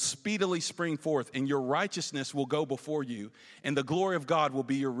will speedily spring forth, and your righteousness will go before you, and the glory of God will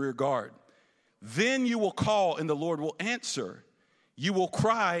be your rear guard. Then you will call, and the Lord will answer. You will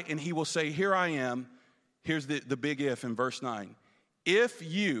cry, and he will say, here I am. Here's the big if in verse 9. If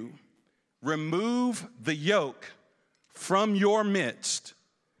you remove the yoke from your midst,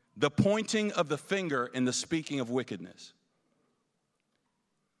 the pointing of the finger and the speaking of wickedness.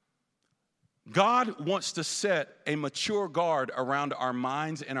 God wants to set a mature guard around our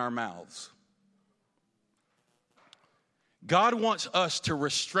minds and our mouths. God wants us to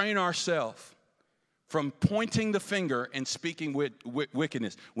restrain ourselves from pointing the finger and speaking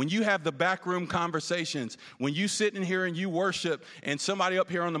wickedness. When you have the backroom conversations, when you sit in here and you worship and somebody up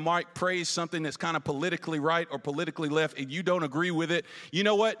here on the mic prays something that's kind of politically right or politically left and you don't agree with it, you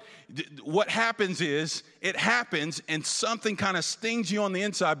know what? What happens is it happens and something kind of stings you on the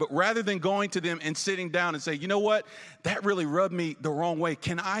inside, but rather than going to them and sitting down and say, you know what? That really rubbed me the wrong way.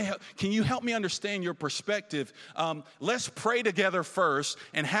 Can you help me understand your perspective? Let's pray together first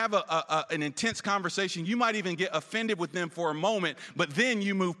and have an intense conversation. You might even get offended with them for a moment, but then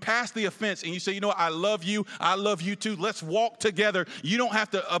you move past the offense and you say, you know what? I love you too. Let's walk together. You don't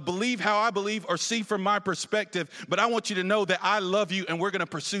have to believe how I believe or see from my perspective, but I want you to know that I love you and we're going to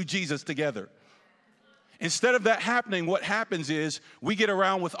pursue Jesus together. Instead of that happening, what happens is we get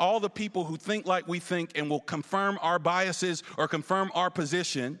around with all the people who think like we think and will confirm our biases or confirm our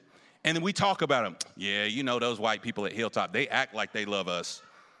position, and then we talk about them. Yeah, you know those white people at Hilltop, they act like they love us.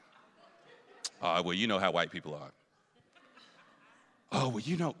 Well, you know how white people are. Oh, well,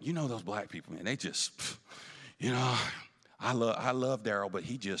 you know those black people, man. They just, I love Daryl, but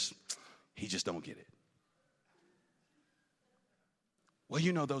he just don't get it. Well,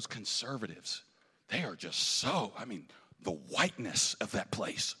 you know those conservatives. They are just the whiteness of that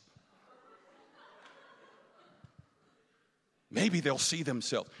place. Maybe they'll see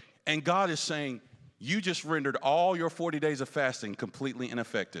themselves. And God is saying, you just rendered all your 40 days of fasting completely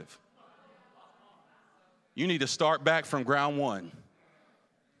ineffective. You need to start back from ground one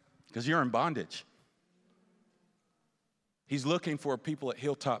because you're in bondage. He's looking for people at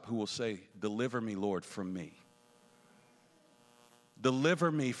Hilltop who will say, deliver me, Lord, from me. Deliver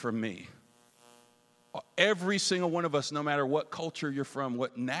me from me. Every single one of us, no matter what culture you're from,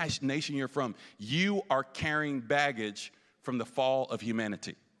 what nation you're from, you are carrying baggage from the fall of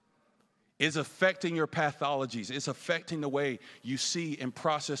humanity. It's affecting your pathologies. It's affecting the way you see and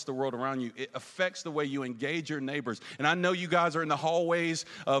process the world around you. It affects the way you engage your neighbors. And I know you guys are in the hallways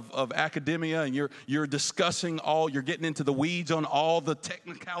of academia and you're discussing you're getting into the weeds on all the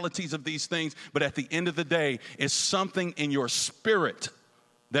technicalities of these things. But at the end of the day, it's something in your spirit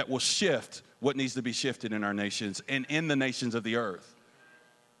that will shift what needs to be shifted in our nations and in the nations of the earth.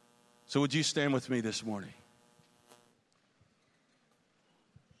 So would you stand with me this morning?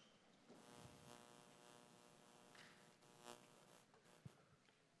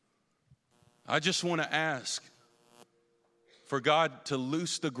 I just want to ask for God to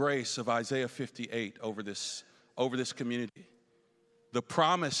loose the grace of Isaiah 58 over this community. The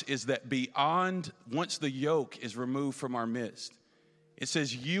promise is that once the yoke is removed from our midst, It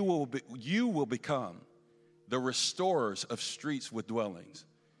says you will become the restorers of streets with dwellings.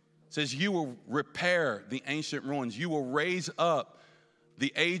 It says you will repair the ancient ruins. You will raise up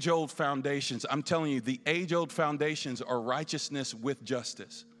the age-old foundations. I'm telling you, the age-old foundations are righteousness with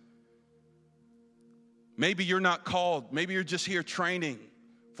justice. Maybe you're not called. Maybe you're just here training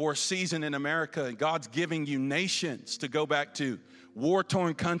for a season in America, and God's giving you nations to go back to,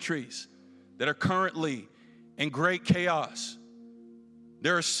 war-torn countries that are currently in great chaos.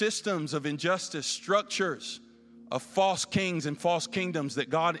 There are systems of injustice, structures of false kings and false kingdoms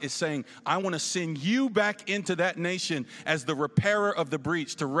that God is saying, I want to send you back into that nation as the repairer of the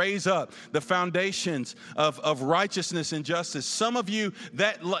breach, to raise up the foundations of righteousness and justice. Some of you,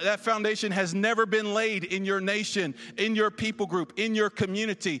 that foundation has never been laid in your nation, in your people group, in your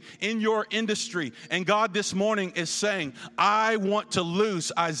community, in your industry. And God this morning is saying, I want to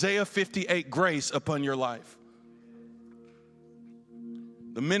loose Isaiah 58 grace upon your life.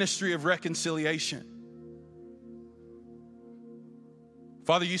 The ministry of reconciliation.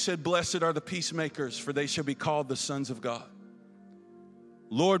 Father, you said, blessed are the peacemakers, for they shall be called the sons of God.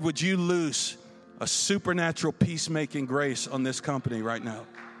 Lord, would you loose a supernatural peacemaking grace on this company right now?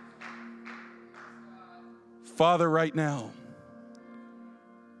 Father, right now,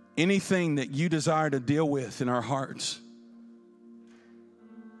 anything that you desire to deal with in our hearts,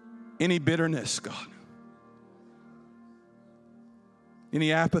 any bitterness, God,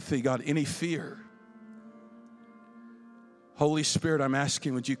 any apathy, God, any fear, Holy Spirit, I'm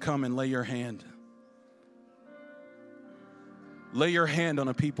asking, would you come and lay your hand? Lay your hand on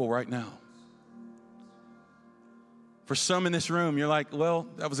a people right now. For some in this room, you're like, well,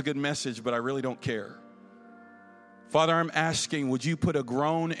 that was a good message, but I really don't care. Father, I'm asking, would you put a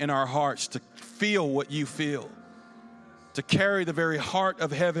groan in our hearts to feel what you feel, to carry the very heart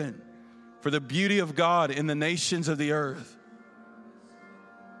of heaven for the beauty of God in the nations of the earth.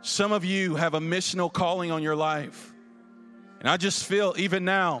 Some of you have a missional calling on your life. And I just feel even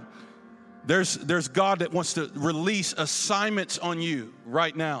now, there's God that wants to release assignments on you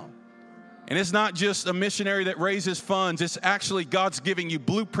right now. And it's not just a missionary that raises funds. It's actually God's giving you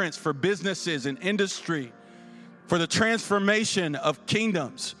blueprints for businesses and industry, for the transformation of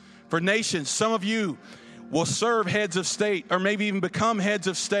kingdoms, for nations. Some of you will serve heads of state or maybe even become heads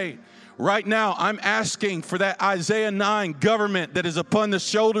of state. Right now, I'm asking for that Isaiah 9 government that is upon the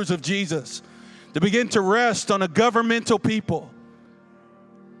shoulders of Jesus to begin to rest on a governmental people.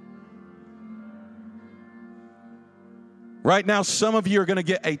 Right now, some of you are going to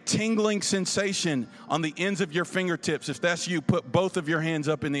get a tingling sensation on the ends of your fingertips. If that's you, put both of your hands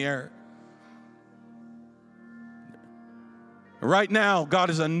up in the air. Right now, God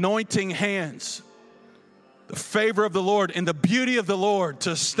is anointing hands, the favor of the Lord and the beauty of the Lord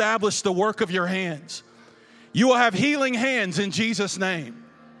to establish the work of your hands. You will have healing hands in Jesus' name.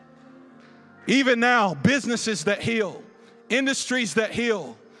 Even now, businesses that heal, industries that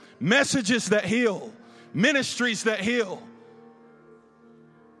heal, messages that heal, ministries that heal,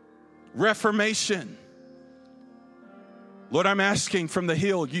 reformation. Lord, I'm asking from the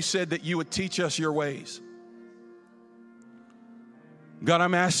hill, you said that you would teach us your ways. God,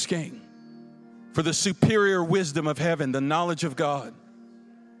 I'm asking for the superior wisdom of heaven, the knowledge of God.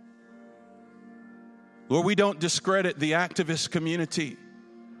 Lord, we don't discredit the activist community.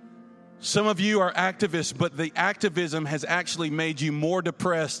 Some of you are activists, but the activism has actually made you more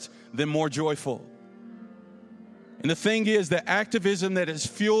depressed than more joyful. And the thing is that activism that is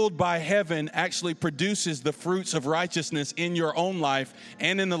fueled by heaven actually produces the fruits of righteousness in your own life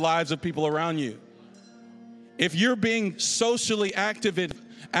and in the lives of people around you. If you're being socially active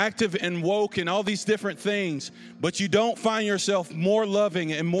and woke and all these different things, but you don't find yourself more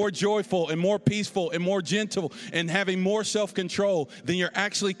loving and more joyful and more peaceful and more gentle and having more self-control, then you're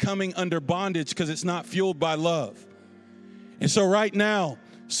actually coming under bondage because it's not fueled by love. And so right now,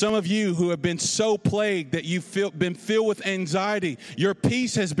 some of you who have been so plagued that you've been filled with anxiety, your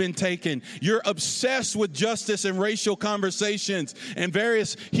peace has been taken. You're obsessed with justice and racial conversations and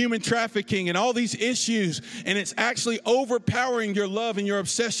various human trafficking and all these issues, and it's actually overpowering your love and your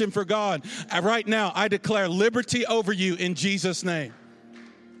obsession for God. Right now, I declare liberty over you in Jesus' name.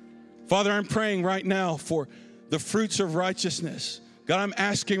 Father, I'm praying right now for the fruits of righteousness. God, I'm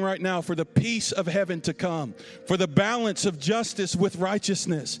asking right now for the peace of heaven to come, for the balance of justice with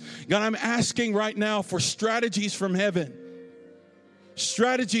righteousness. God, I'm asking right now for strategies from heaven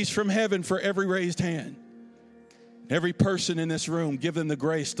for every raised hand. Every person in this room, give them the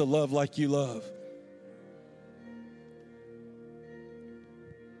grace to love like you love.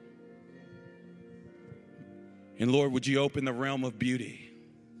 And Lord, would you open the realm of beauty?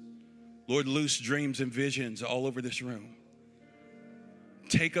 Lord, loose dreams and visions all over this room.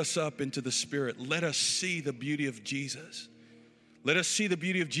 take us up into the Spirit. Let us see the beauty of Jesus. Let us see the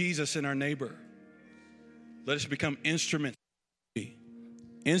beauty of Jesus in our neighbor. Let us become instruments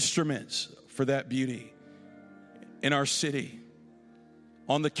for that beauty in our city,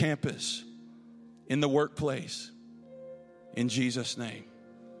 on the campus, in the workplace, in Jesus' name.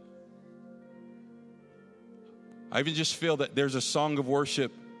 I even just feel that there's a song of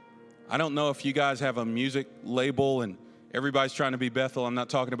worship. I don't know if you guys have a music label and everybody's trying to be Bethel. I'm not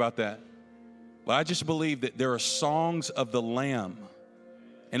talking about that. But I just believe that there are songs of the Lamb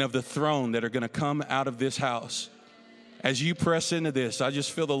and of the throne that are going to come out of this house. As you press into this, I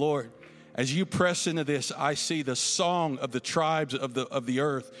just feel the Lord. As you press into this, I see the song of the tribes of the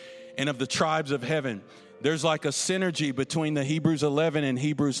earth and of the tribes of heaven. There's like a synergy between the Hebrews 11 and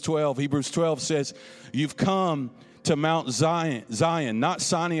Hebrews 12. Hebrews 12 says, you've come to Mount Zion, not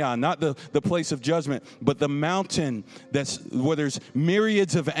Sinai, not the place of judgment, but the mountain where there's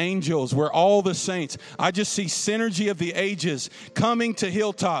myriads of angels, where all the saints. I just see synergy of the ages coming to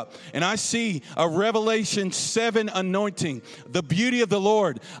Hilltop, and I see a Revelation 7 anointing, the beauty of the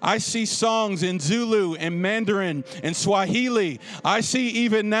Lord. I see songs in Zulu and Mandarin and Swahili. I see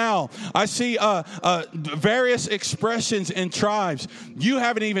even now, I see various expressions in tribes. You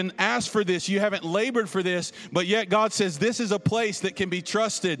haven't even asked for this. You haven't labored for this, but yet God says this is a place that can be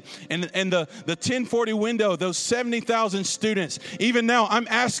trusted. And the 1040 window, those 70,000 students, even now I'm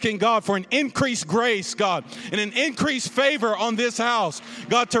asking God for an increased grace, God, and an increased favor on this house,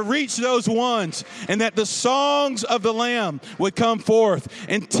 God, to reach those ones, and that the songs of the Lamb would come forth,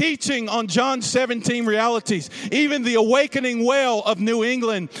 and teaching on John 17 realities, even the awakening well of New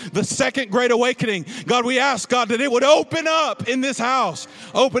England, the second great awakening. God, we ask, God, that it would open up in this house,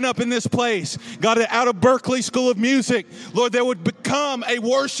 open up in this place. God, out of Berkeley School of Music, Lord, there would become a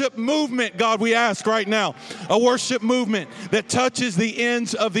worship movement, God, we ask right now, a worship movement that touches the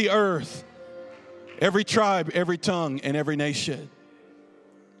ends of the earth, every tribe, every tongue, and every nation.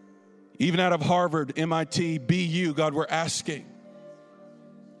 Even out of Harvard, MIT, BU, God, we're asking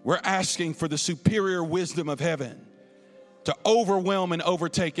for the superior wisdom of heaven to overwhelm and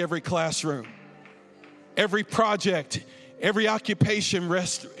overtake every classroom, every project, every occupation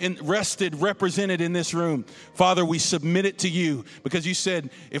represented in this room. Father, we submit it to you, because you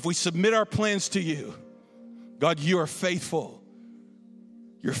said if we submit our plans to you, God, you are faithful.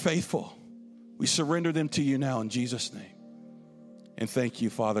 You're faithful. We surrender them to you now in Jesus' name. And thank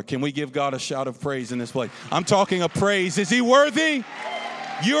you, Father. Can we give God a shout of praise in this place? I'm talking of praise. Is he worthy?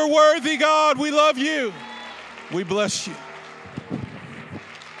 You're worthy, God. We love you. We bless you.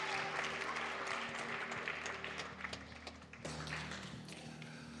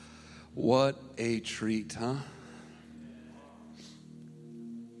 What a treat, huh?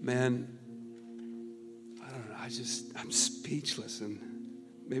 Man, I don't know. I'm speechless, and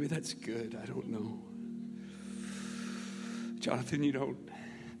maybe that's good. I don't know. Jonathan, you don't.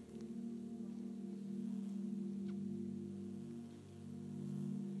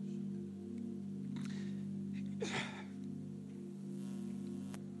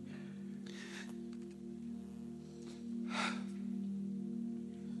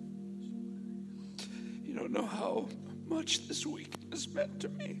 You don't know how much this week has meant to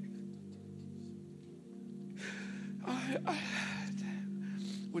me.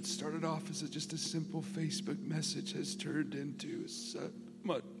 What started off as just a simple Facebook message has turned into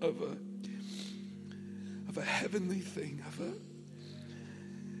somewhat of a heavenly thing,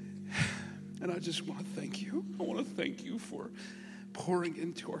 and I just want to thank you. I want to thank you for pouring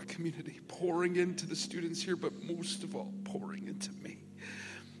into our community, pouring into the students here, but most of all, pouring into me.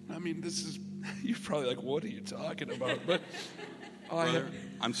 I mean, you're probably like, what are you talking about? But Brother,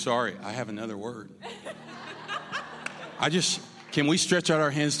 I'm sorry. I have another word. Can we stretch out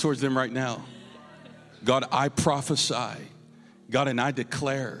our hands towards them right now? God, I prophesy, God, and I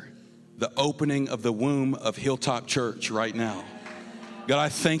declare the opening of the womb of Hilltop Church right now. God, I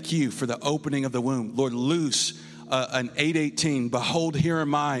thank you for the opening of the womb. Lord, loose an 8:18, behold, here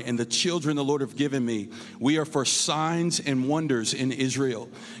am I, and the children the Lord have given me. We are for signs and wonders in Israel.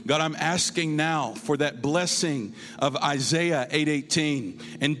 God, I'm asking now for that blessing of Isaiah 8:18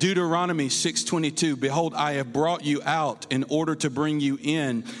 and Deuteronomy 6:22. Behold, I have brought you out in order to bring you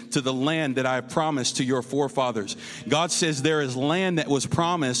in to the land that I have promised to your forefathers. God says there is land that was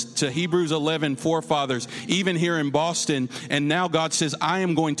promised to Hebrews 11 forefathers, even here in Boston. And now God says, I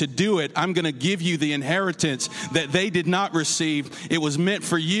am going to do it. I'm going to give you the inheritance that that they did not receive. It was meant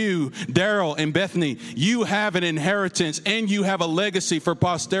for you, Daryl and Bethany. You have an inheritance and you have a legacy for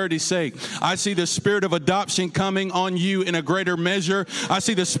posterity's sake. I see the spirit of adoption coming on you in a greater measure. I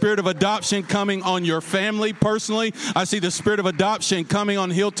see the spirit of adoption coming on your family personally. I see the spirit of adoption coming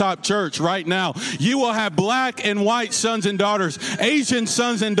on Hilltop Church right now. You will have black and white sons and daughters, Asian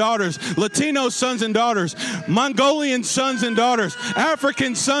sons and daughters, Latino sons and daughters, Mongolian sons and daughters,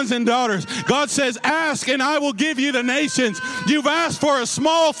 African sons and daughters. God says, ask and I will give you the nations. You've asked for a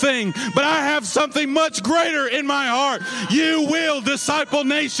small thing, but I have something much greater in my heart. You will disciple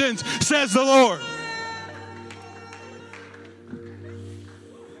nations, says the Lord.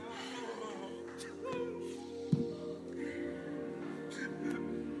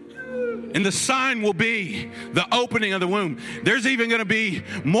 And the sign will be the opening of the womb. There's even going to be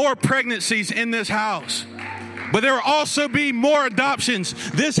more pregnancies in this house. But there will also be more adoptions.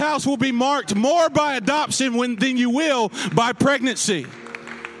 This house will be marked more by adoption than you will by pregnancy.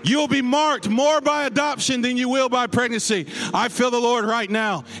 You'll be marked more by adoption than you will by pregnancy. I feel the Lord right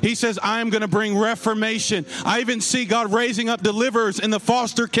now. He says, I am going to bring reformation. I even see God raising up deliverers in the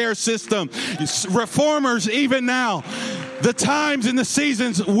foster care system. Reformers even now. The times and the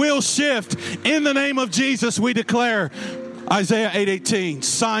seasons will shift. In the name of Jesus, we declare, Isaiah 8:18,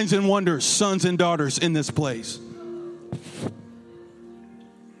 signs and wonders, sons and daughters in this place.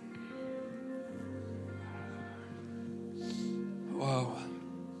 Wow.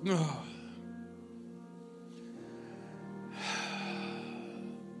 Oh.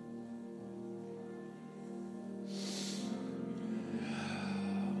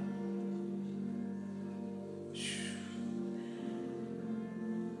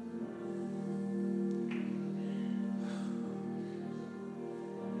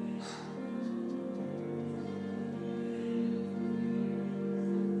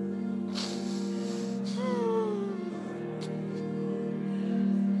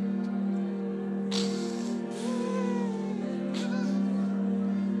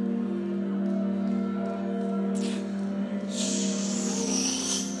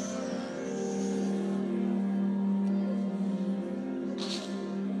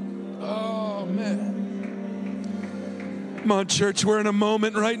 Come on, church, we're in a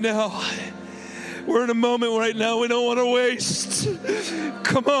moment right now. We're in a moment right now we don't want to waste.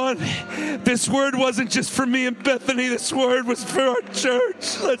 Come on. This word wasn't just for me and Bethany. This word was for our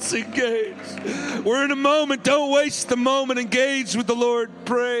church. Let's engage. We're in a moment. Don't waste the moment. Engage with the Lord.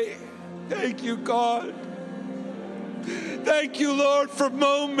 Pray. Thank you, God. Thank you, Lord, for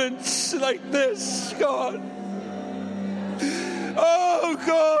moments like this, God. Oh,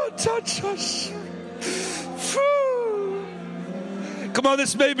 God, touch us. Come on,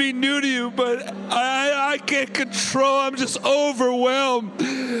 this may be new to you, but I can't control. I'm just overwhelmed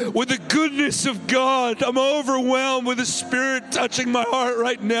with the goodness of God. I'm overwhelmed with the Spirit touching my heart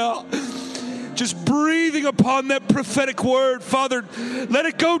right now. Just breathing upon that prophetic word. Father, let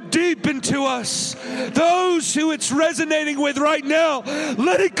it go deep into us. Those who it's resonating with right now,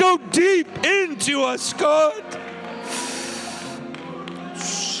 let it go deep into us, God.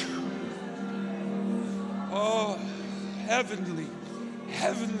 Oh, heavenly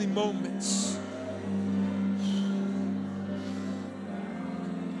moments.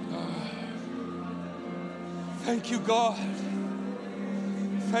 Oh, thank you, God.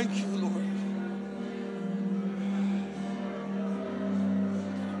 Thank you, Lord.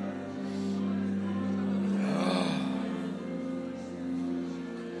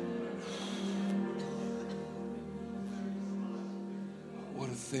 What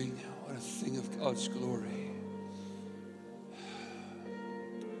a thing of God's glory.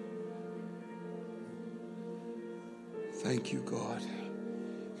 Thank you, God.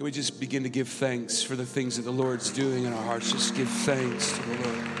 Can we just begin to give thanks for the things that the Lord's doing in our hearts? Just give thanks to the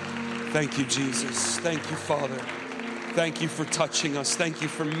Lord. Thank you, Jesus. Thank you, Father. Thank you for touching us. Thank you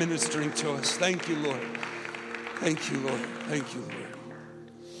for ministering to us. Thank you, Lord. Thank you, Lord. Thank you, Lord.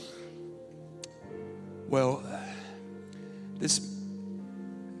 Well, this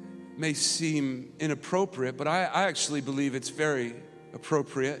may seem inappropriate, but I actually believe it's very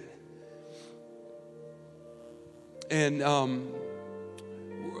appropriate. And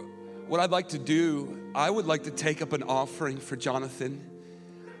what I'd like to do, I would like to take up an offering for Jonathan.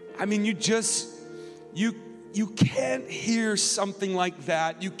 I mean, you can't hear something like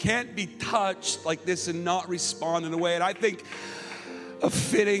that. You can't be touched like this and not respond in a way. And I think a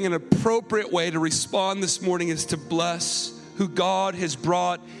fitting and appropriate way to respond this morning is to bless who God has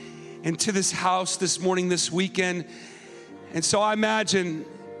brought into this house this morning, this weekend. And so I imagine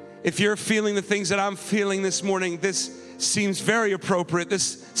if you're feeling the things that I'm feeling this morning, this seems very appropriate.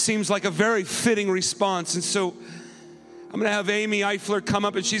 This seems like a very fitting response. And so I'm going to have Amy Eifler come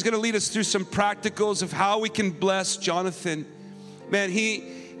up, and she's going to lead us through some practicals of how we can bless Jonathan. Man,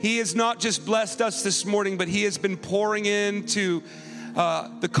 he has not just blessed us this morning, but he has been pouring into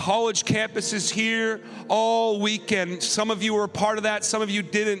the college campuses here all weekend. Some of you were a part of that. Some of you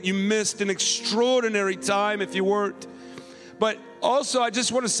didn't. You missed an extraordinary time if you weren't. But also, I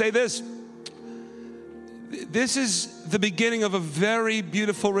just want to say this. This is the beginning of a very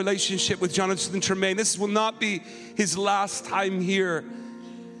beautiful relationship with Jonathan Tremaine. This will not be his last time here.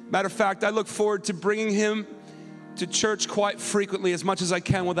 Matter of fact, I look forward to bringing him to church quite frequently, as much as I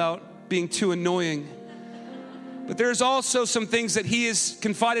can without being too annoying. But there's also some things that he has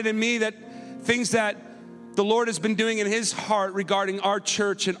confided in me, things that the Lord has been doing in his heart regarding our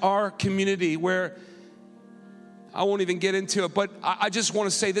church and our community, where I won't even get into it, but I just want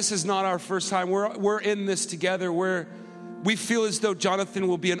to say this is not our first time. We're in this together, where we feel as though Jonathan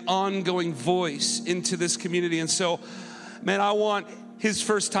will be an ongoing voice into this community. And so, man, I want his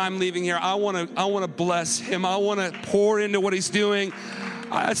first time leaving here. I want to bless him. I want to pour into what he's doing.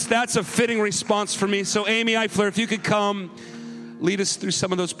 That's a fitting response for me. So, Amy Eifler, if you could come, lead us through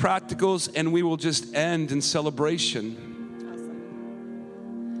some of those practicals, and we will just end in celebration.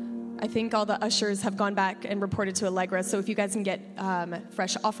 I think all the ushers have gone back and reported to Allegra, so if you guys can get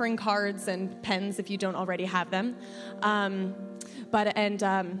fresh offering cards and pens if you don't already have them.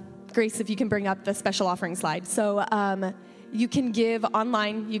 Grace, if you can bring up the special offering slide. So you can give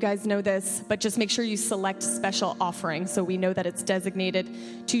online, you guys know this, but just make sure you select special offering so we know that it's designated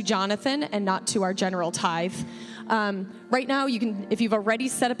to Jonathan and not to our general tithe. Right now, you can, if you've already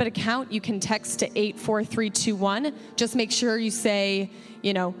set up an account, you can text to 84321. Just make sure you say,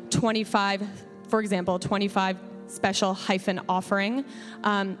 25, for example, 25 special -offering.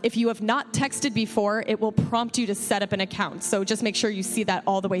 If you have not texted before, it will prompt you to set up an account. So just make sure you see that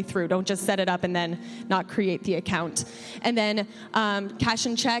all the way through. Don't just set it up and then not create the account. And then cash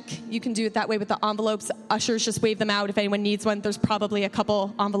and check, you can do it that way with the envelopes. Ushers, just wave them out if anyone needs one. There's probably a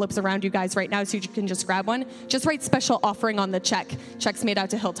couple envelopes around you guys right now, so you can just grab one. Just write special offering on the check. Check's made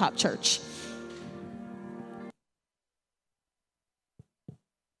out to Hilltop Church.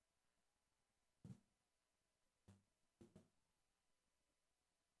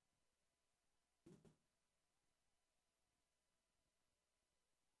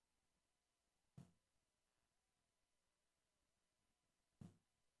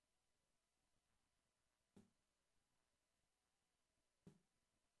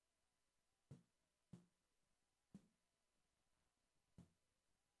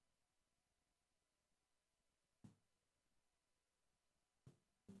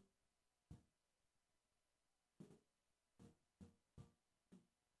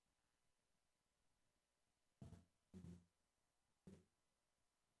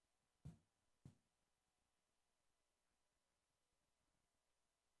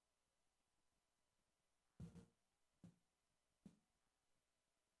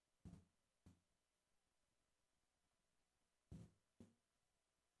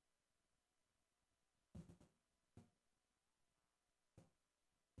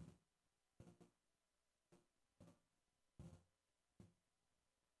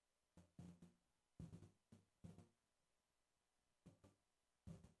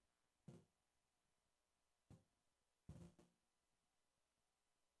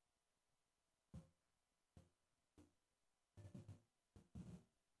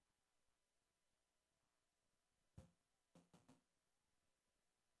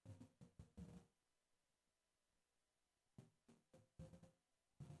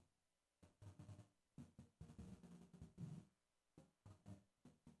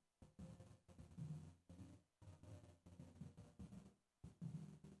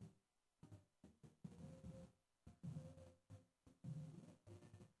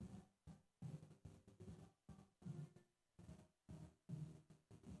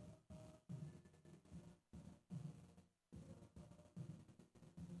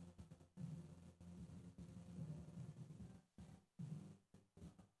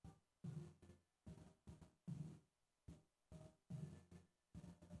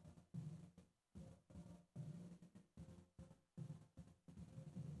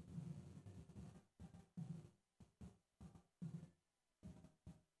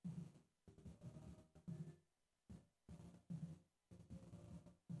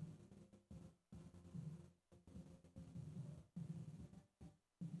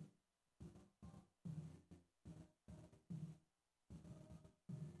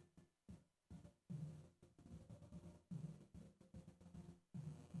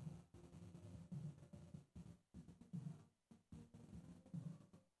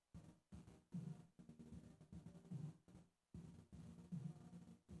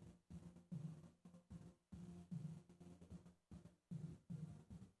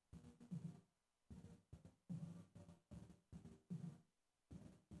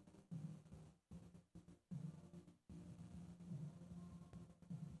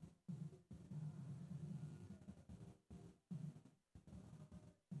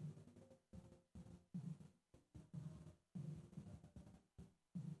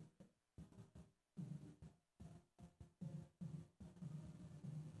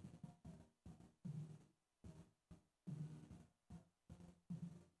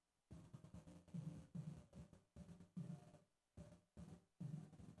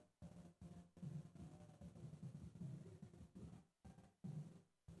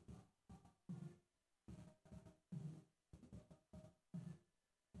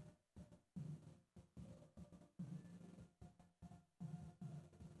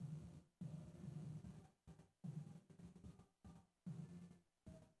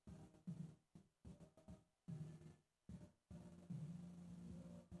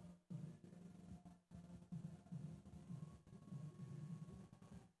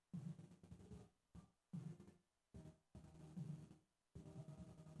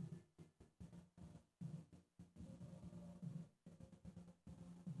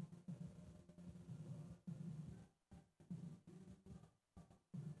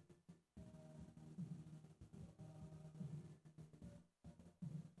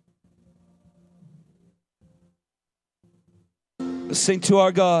 Let's sing to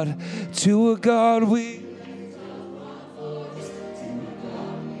our God. To a God we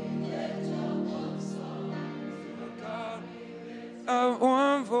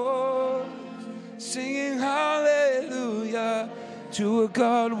one voice, singing hallelujah. To a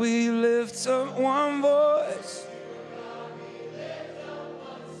God we lift up one voice.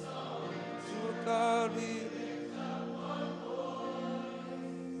 To a God we lift up one voice.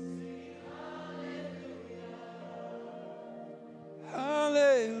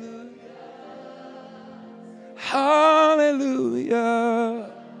 Hallelujah. Hallelujah.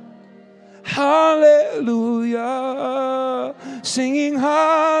 Hallelujah. Singing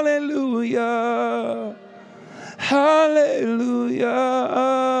hallelujah. Hallelujah.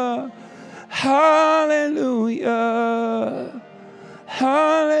 Hallelujah.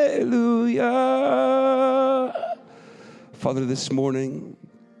 Hallelujah. Father, this morning,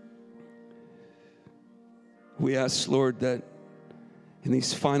 we ask, Lord, that in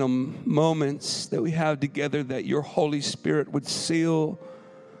these final moments that we have together, that your Holy Spirit would seal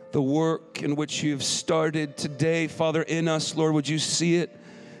the work in which you have started today, Father, in us. Lord, would you see it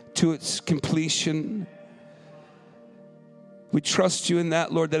to its completion? We trust you in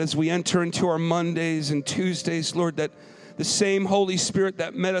that, Lord, that as we enter into our Mondays and Tuesdays, Lord, that the same Holy Spirit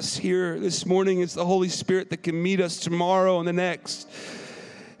that met us here this morning is the Holy Spirit that can meet us tomorrow and the next.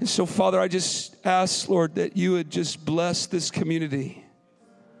 And so, Father, I just ask, Lord, that you would just bless this community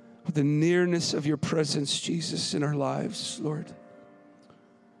with the nearness of your presence, Jesus, in our lives, Lord.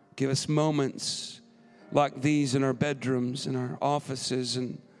 Give us moments like these in our bedrooms, in our offices,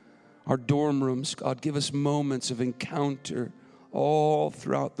 and our dorm rooms. God, give us moments of encounter all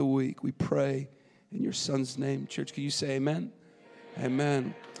throughout the week. We pray in your Son's name. Church, can you say amen?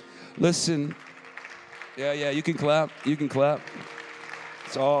 Amen. Listen. Yeah, you can clap. You can clap.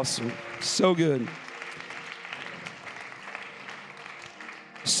 It's awesome. So good.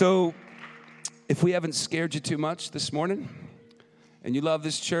 So, if we haven't scared you too much this morning, and you love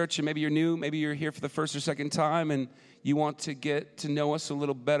this church, and maybe you're new, maybe you're here for the first or second time, and you want to get to know us a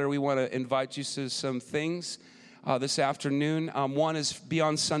little better, we want to invite you to some things this afternoon. One is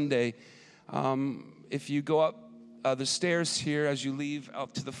Beyond Sunday. If you go up the stairs here as you leave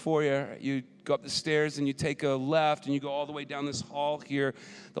out to the foyer, you go up the stairs and you take a left and you go all the way down this hall here.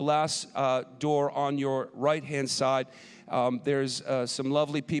 The last door on your right-hand side, there's some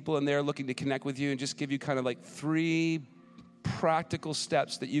lovely people in there looking to connect with you and just give you kind of like 3 practical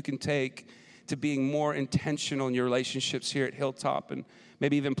steps that you can take to being more intentional in your relationships here at Hilltop, and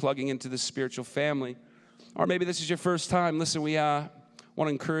maybe even plugging into the spiritual family. Or maybe this is your first time. Listen, we want to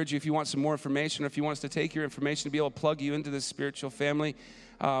encourage you, if you want some more information, or if you want us to take your information to be able to plug you into this spiritual family,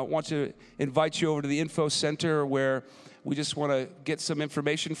 I want to invite you over to the info center, where we just want to get some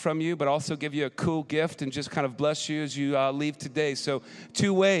information from you, but also give you a cool gift and just kind of bless you as you leave today. So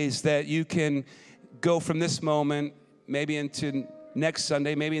 2 ways that you can go from this moment maybe into next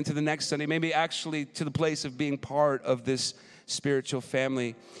Sunday, maybe into the next Sunday, maybe actually to the place of being part of this spiritual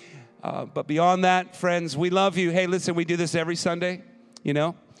family. But beyond that, friends, we love you. Hey, listen, we do this every Sunday, you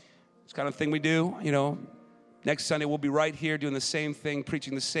know. It's the kind of thing we do, you know. Next Sunday, we'll be right here doing the same thing,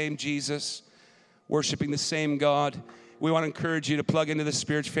 preaching the same Jesus, worshiping the same God. We want to encourage you to plug into the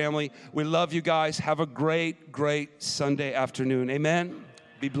spiritual family. We love you guys. Have a great, great Sunday afternoon. Amen.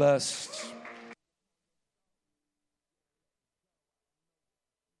 Be blessed.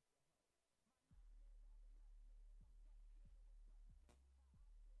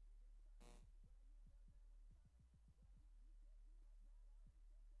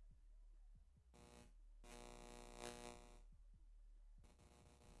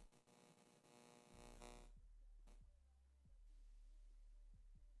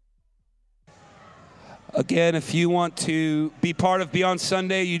 Again, if you want to be part of Beyond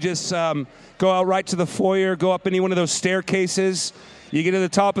Sunday, you just go out right to the foyer, go up any one of those staircases. You get to the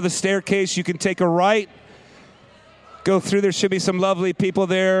top of the staircase, you can take a right, go through. There should be some lovely people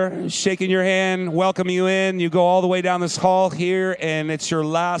there shaking your hand, welcoming you in. You go all the way down this hall here, and it's your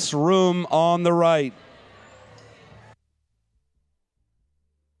last room on the right.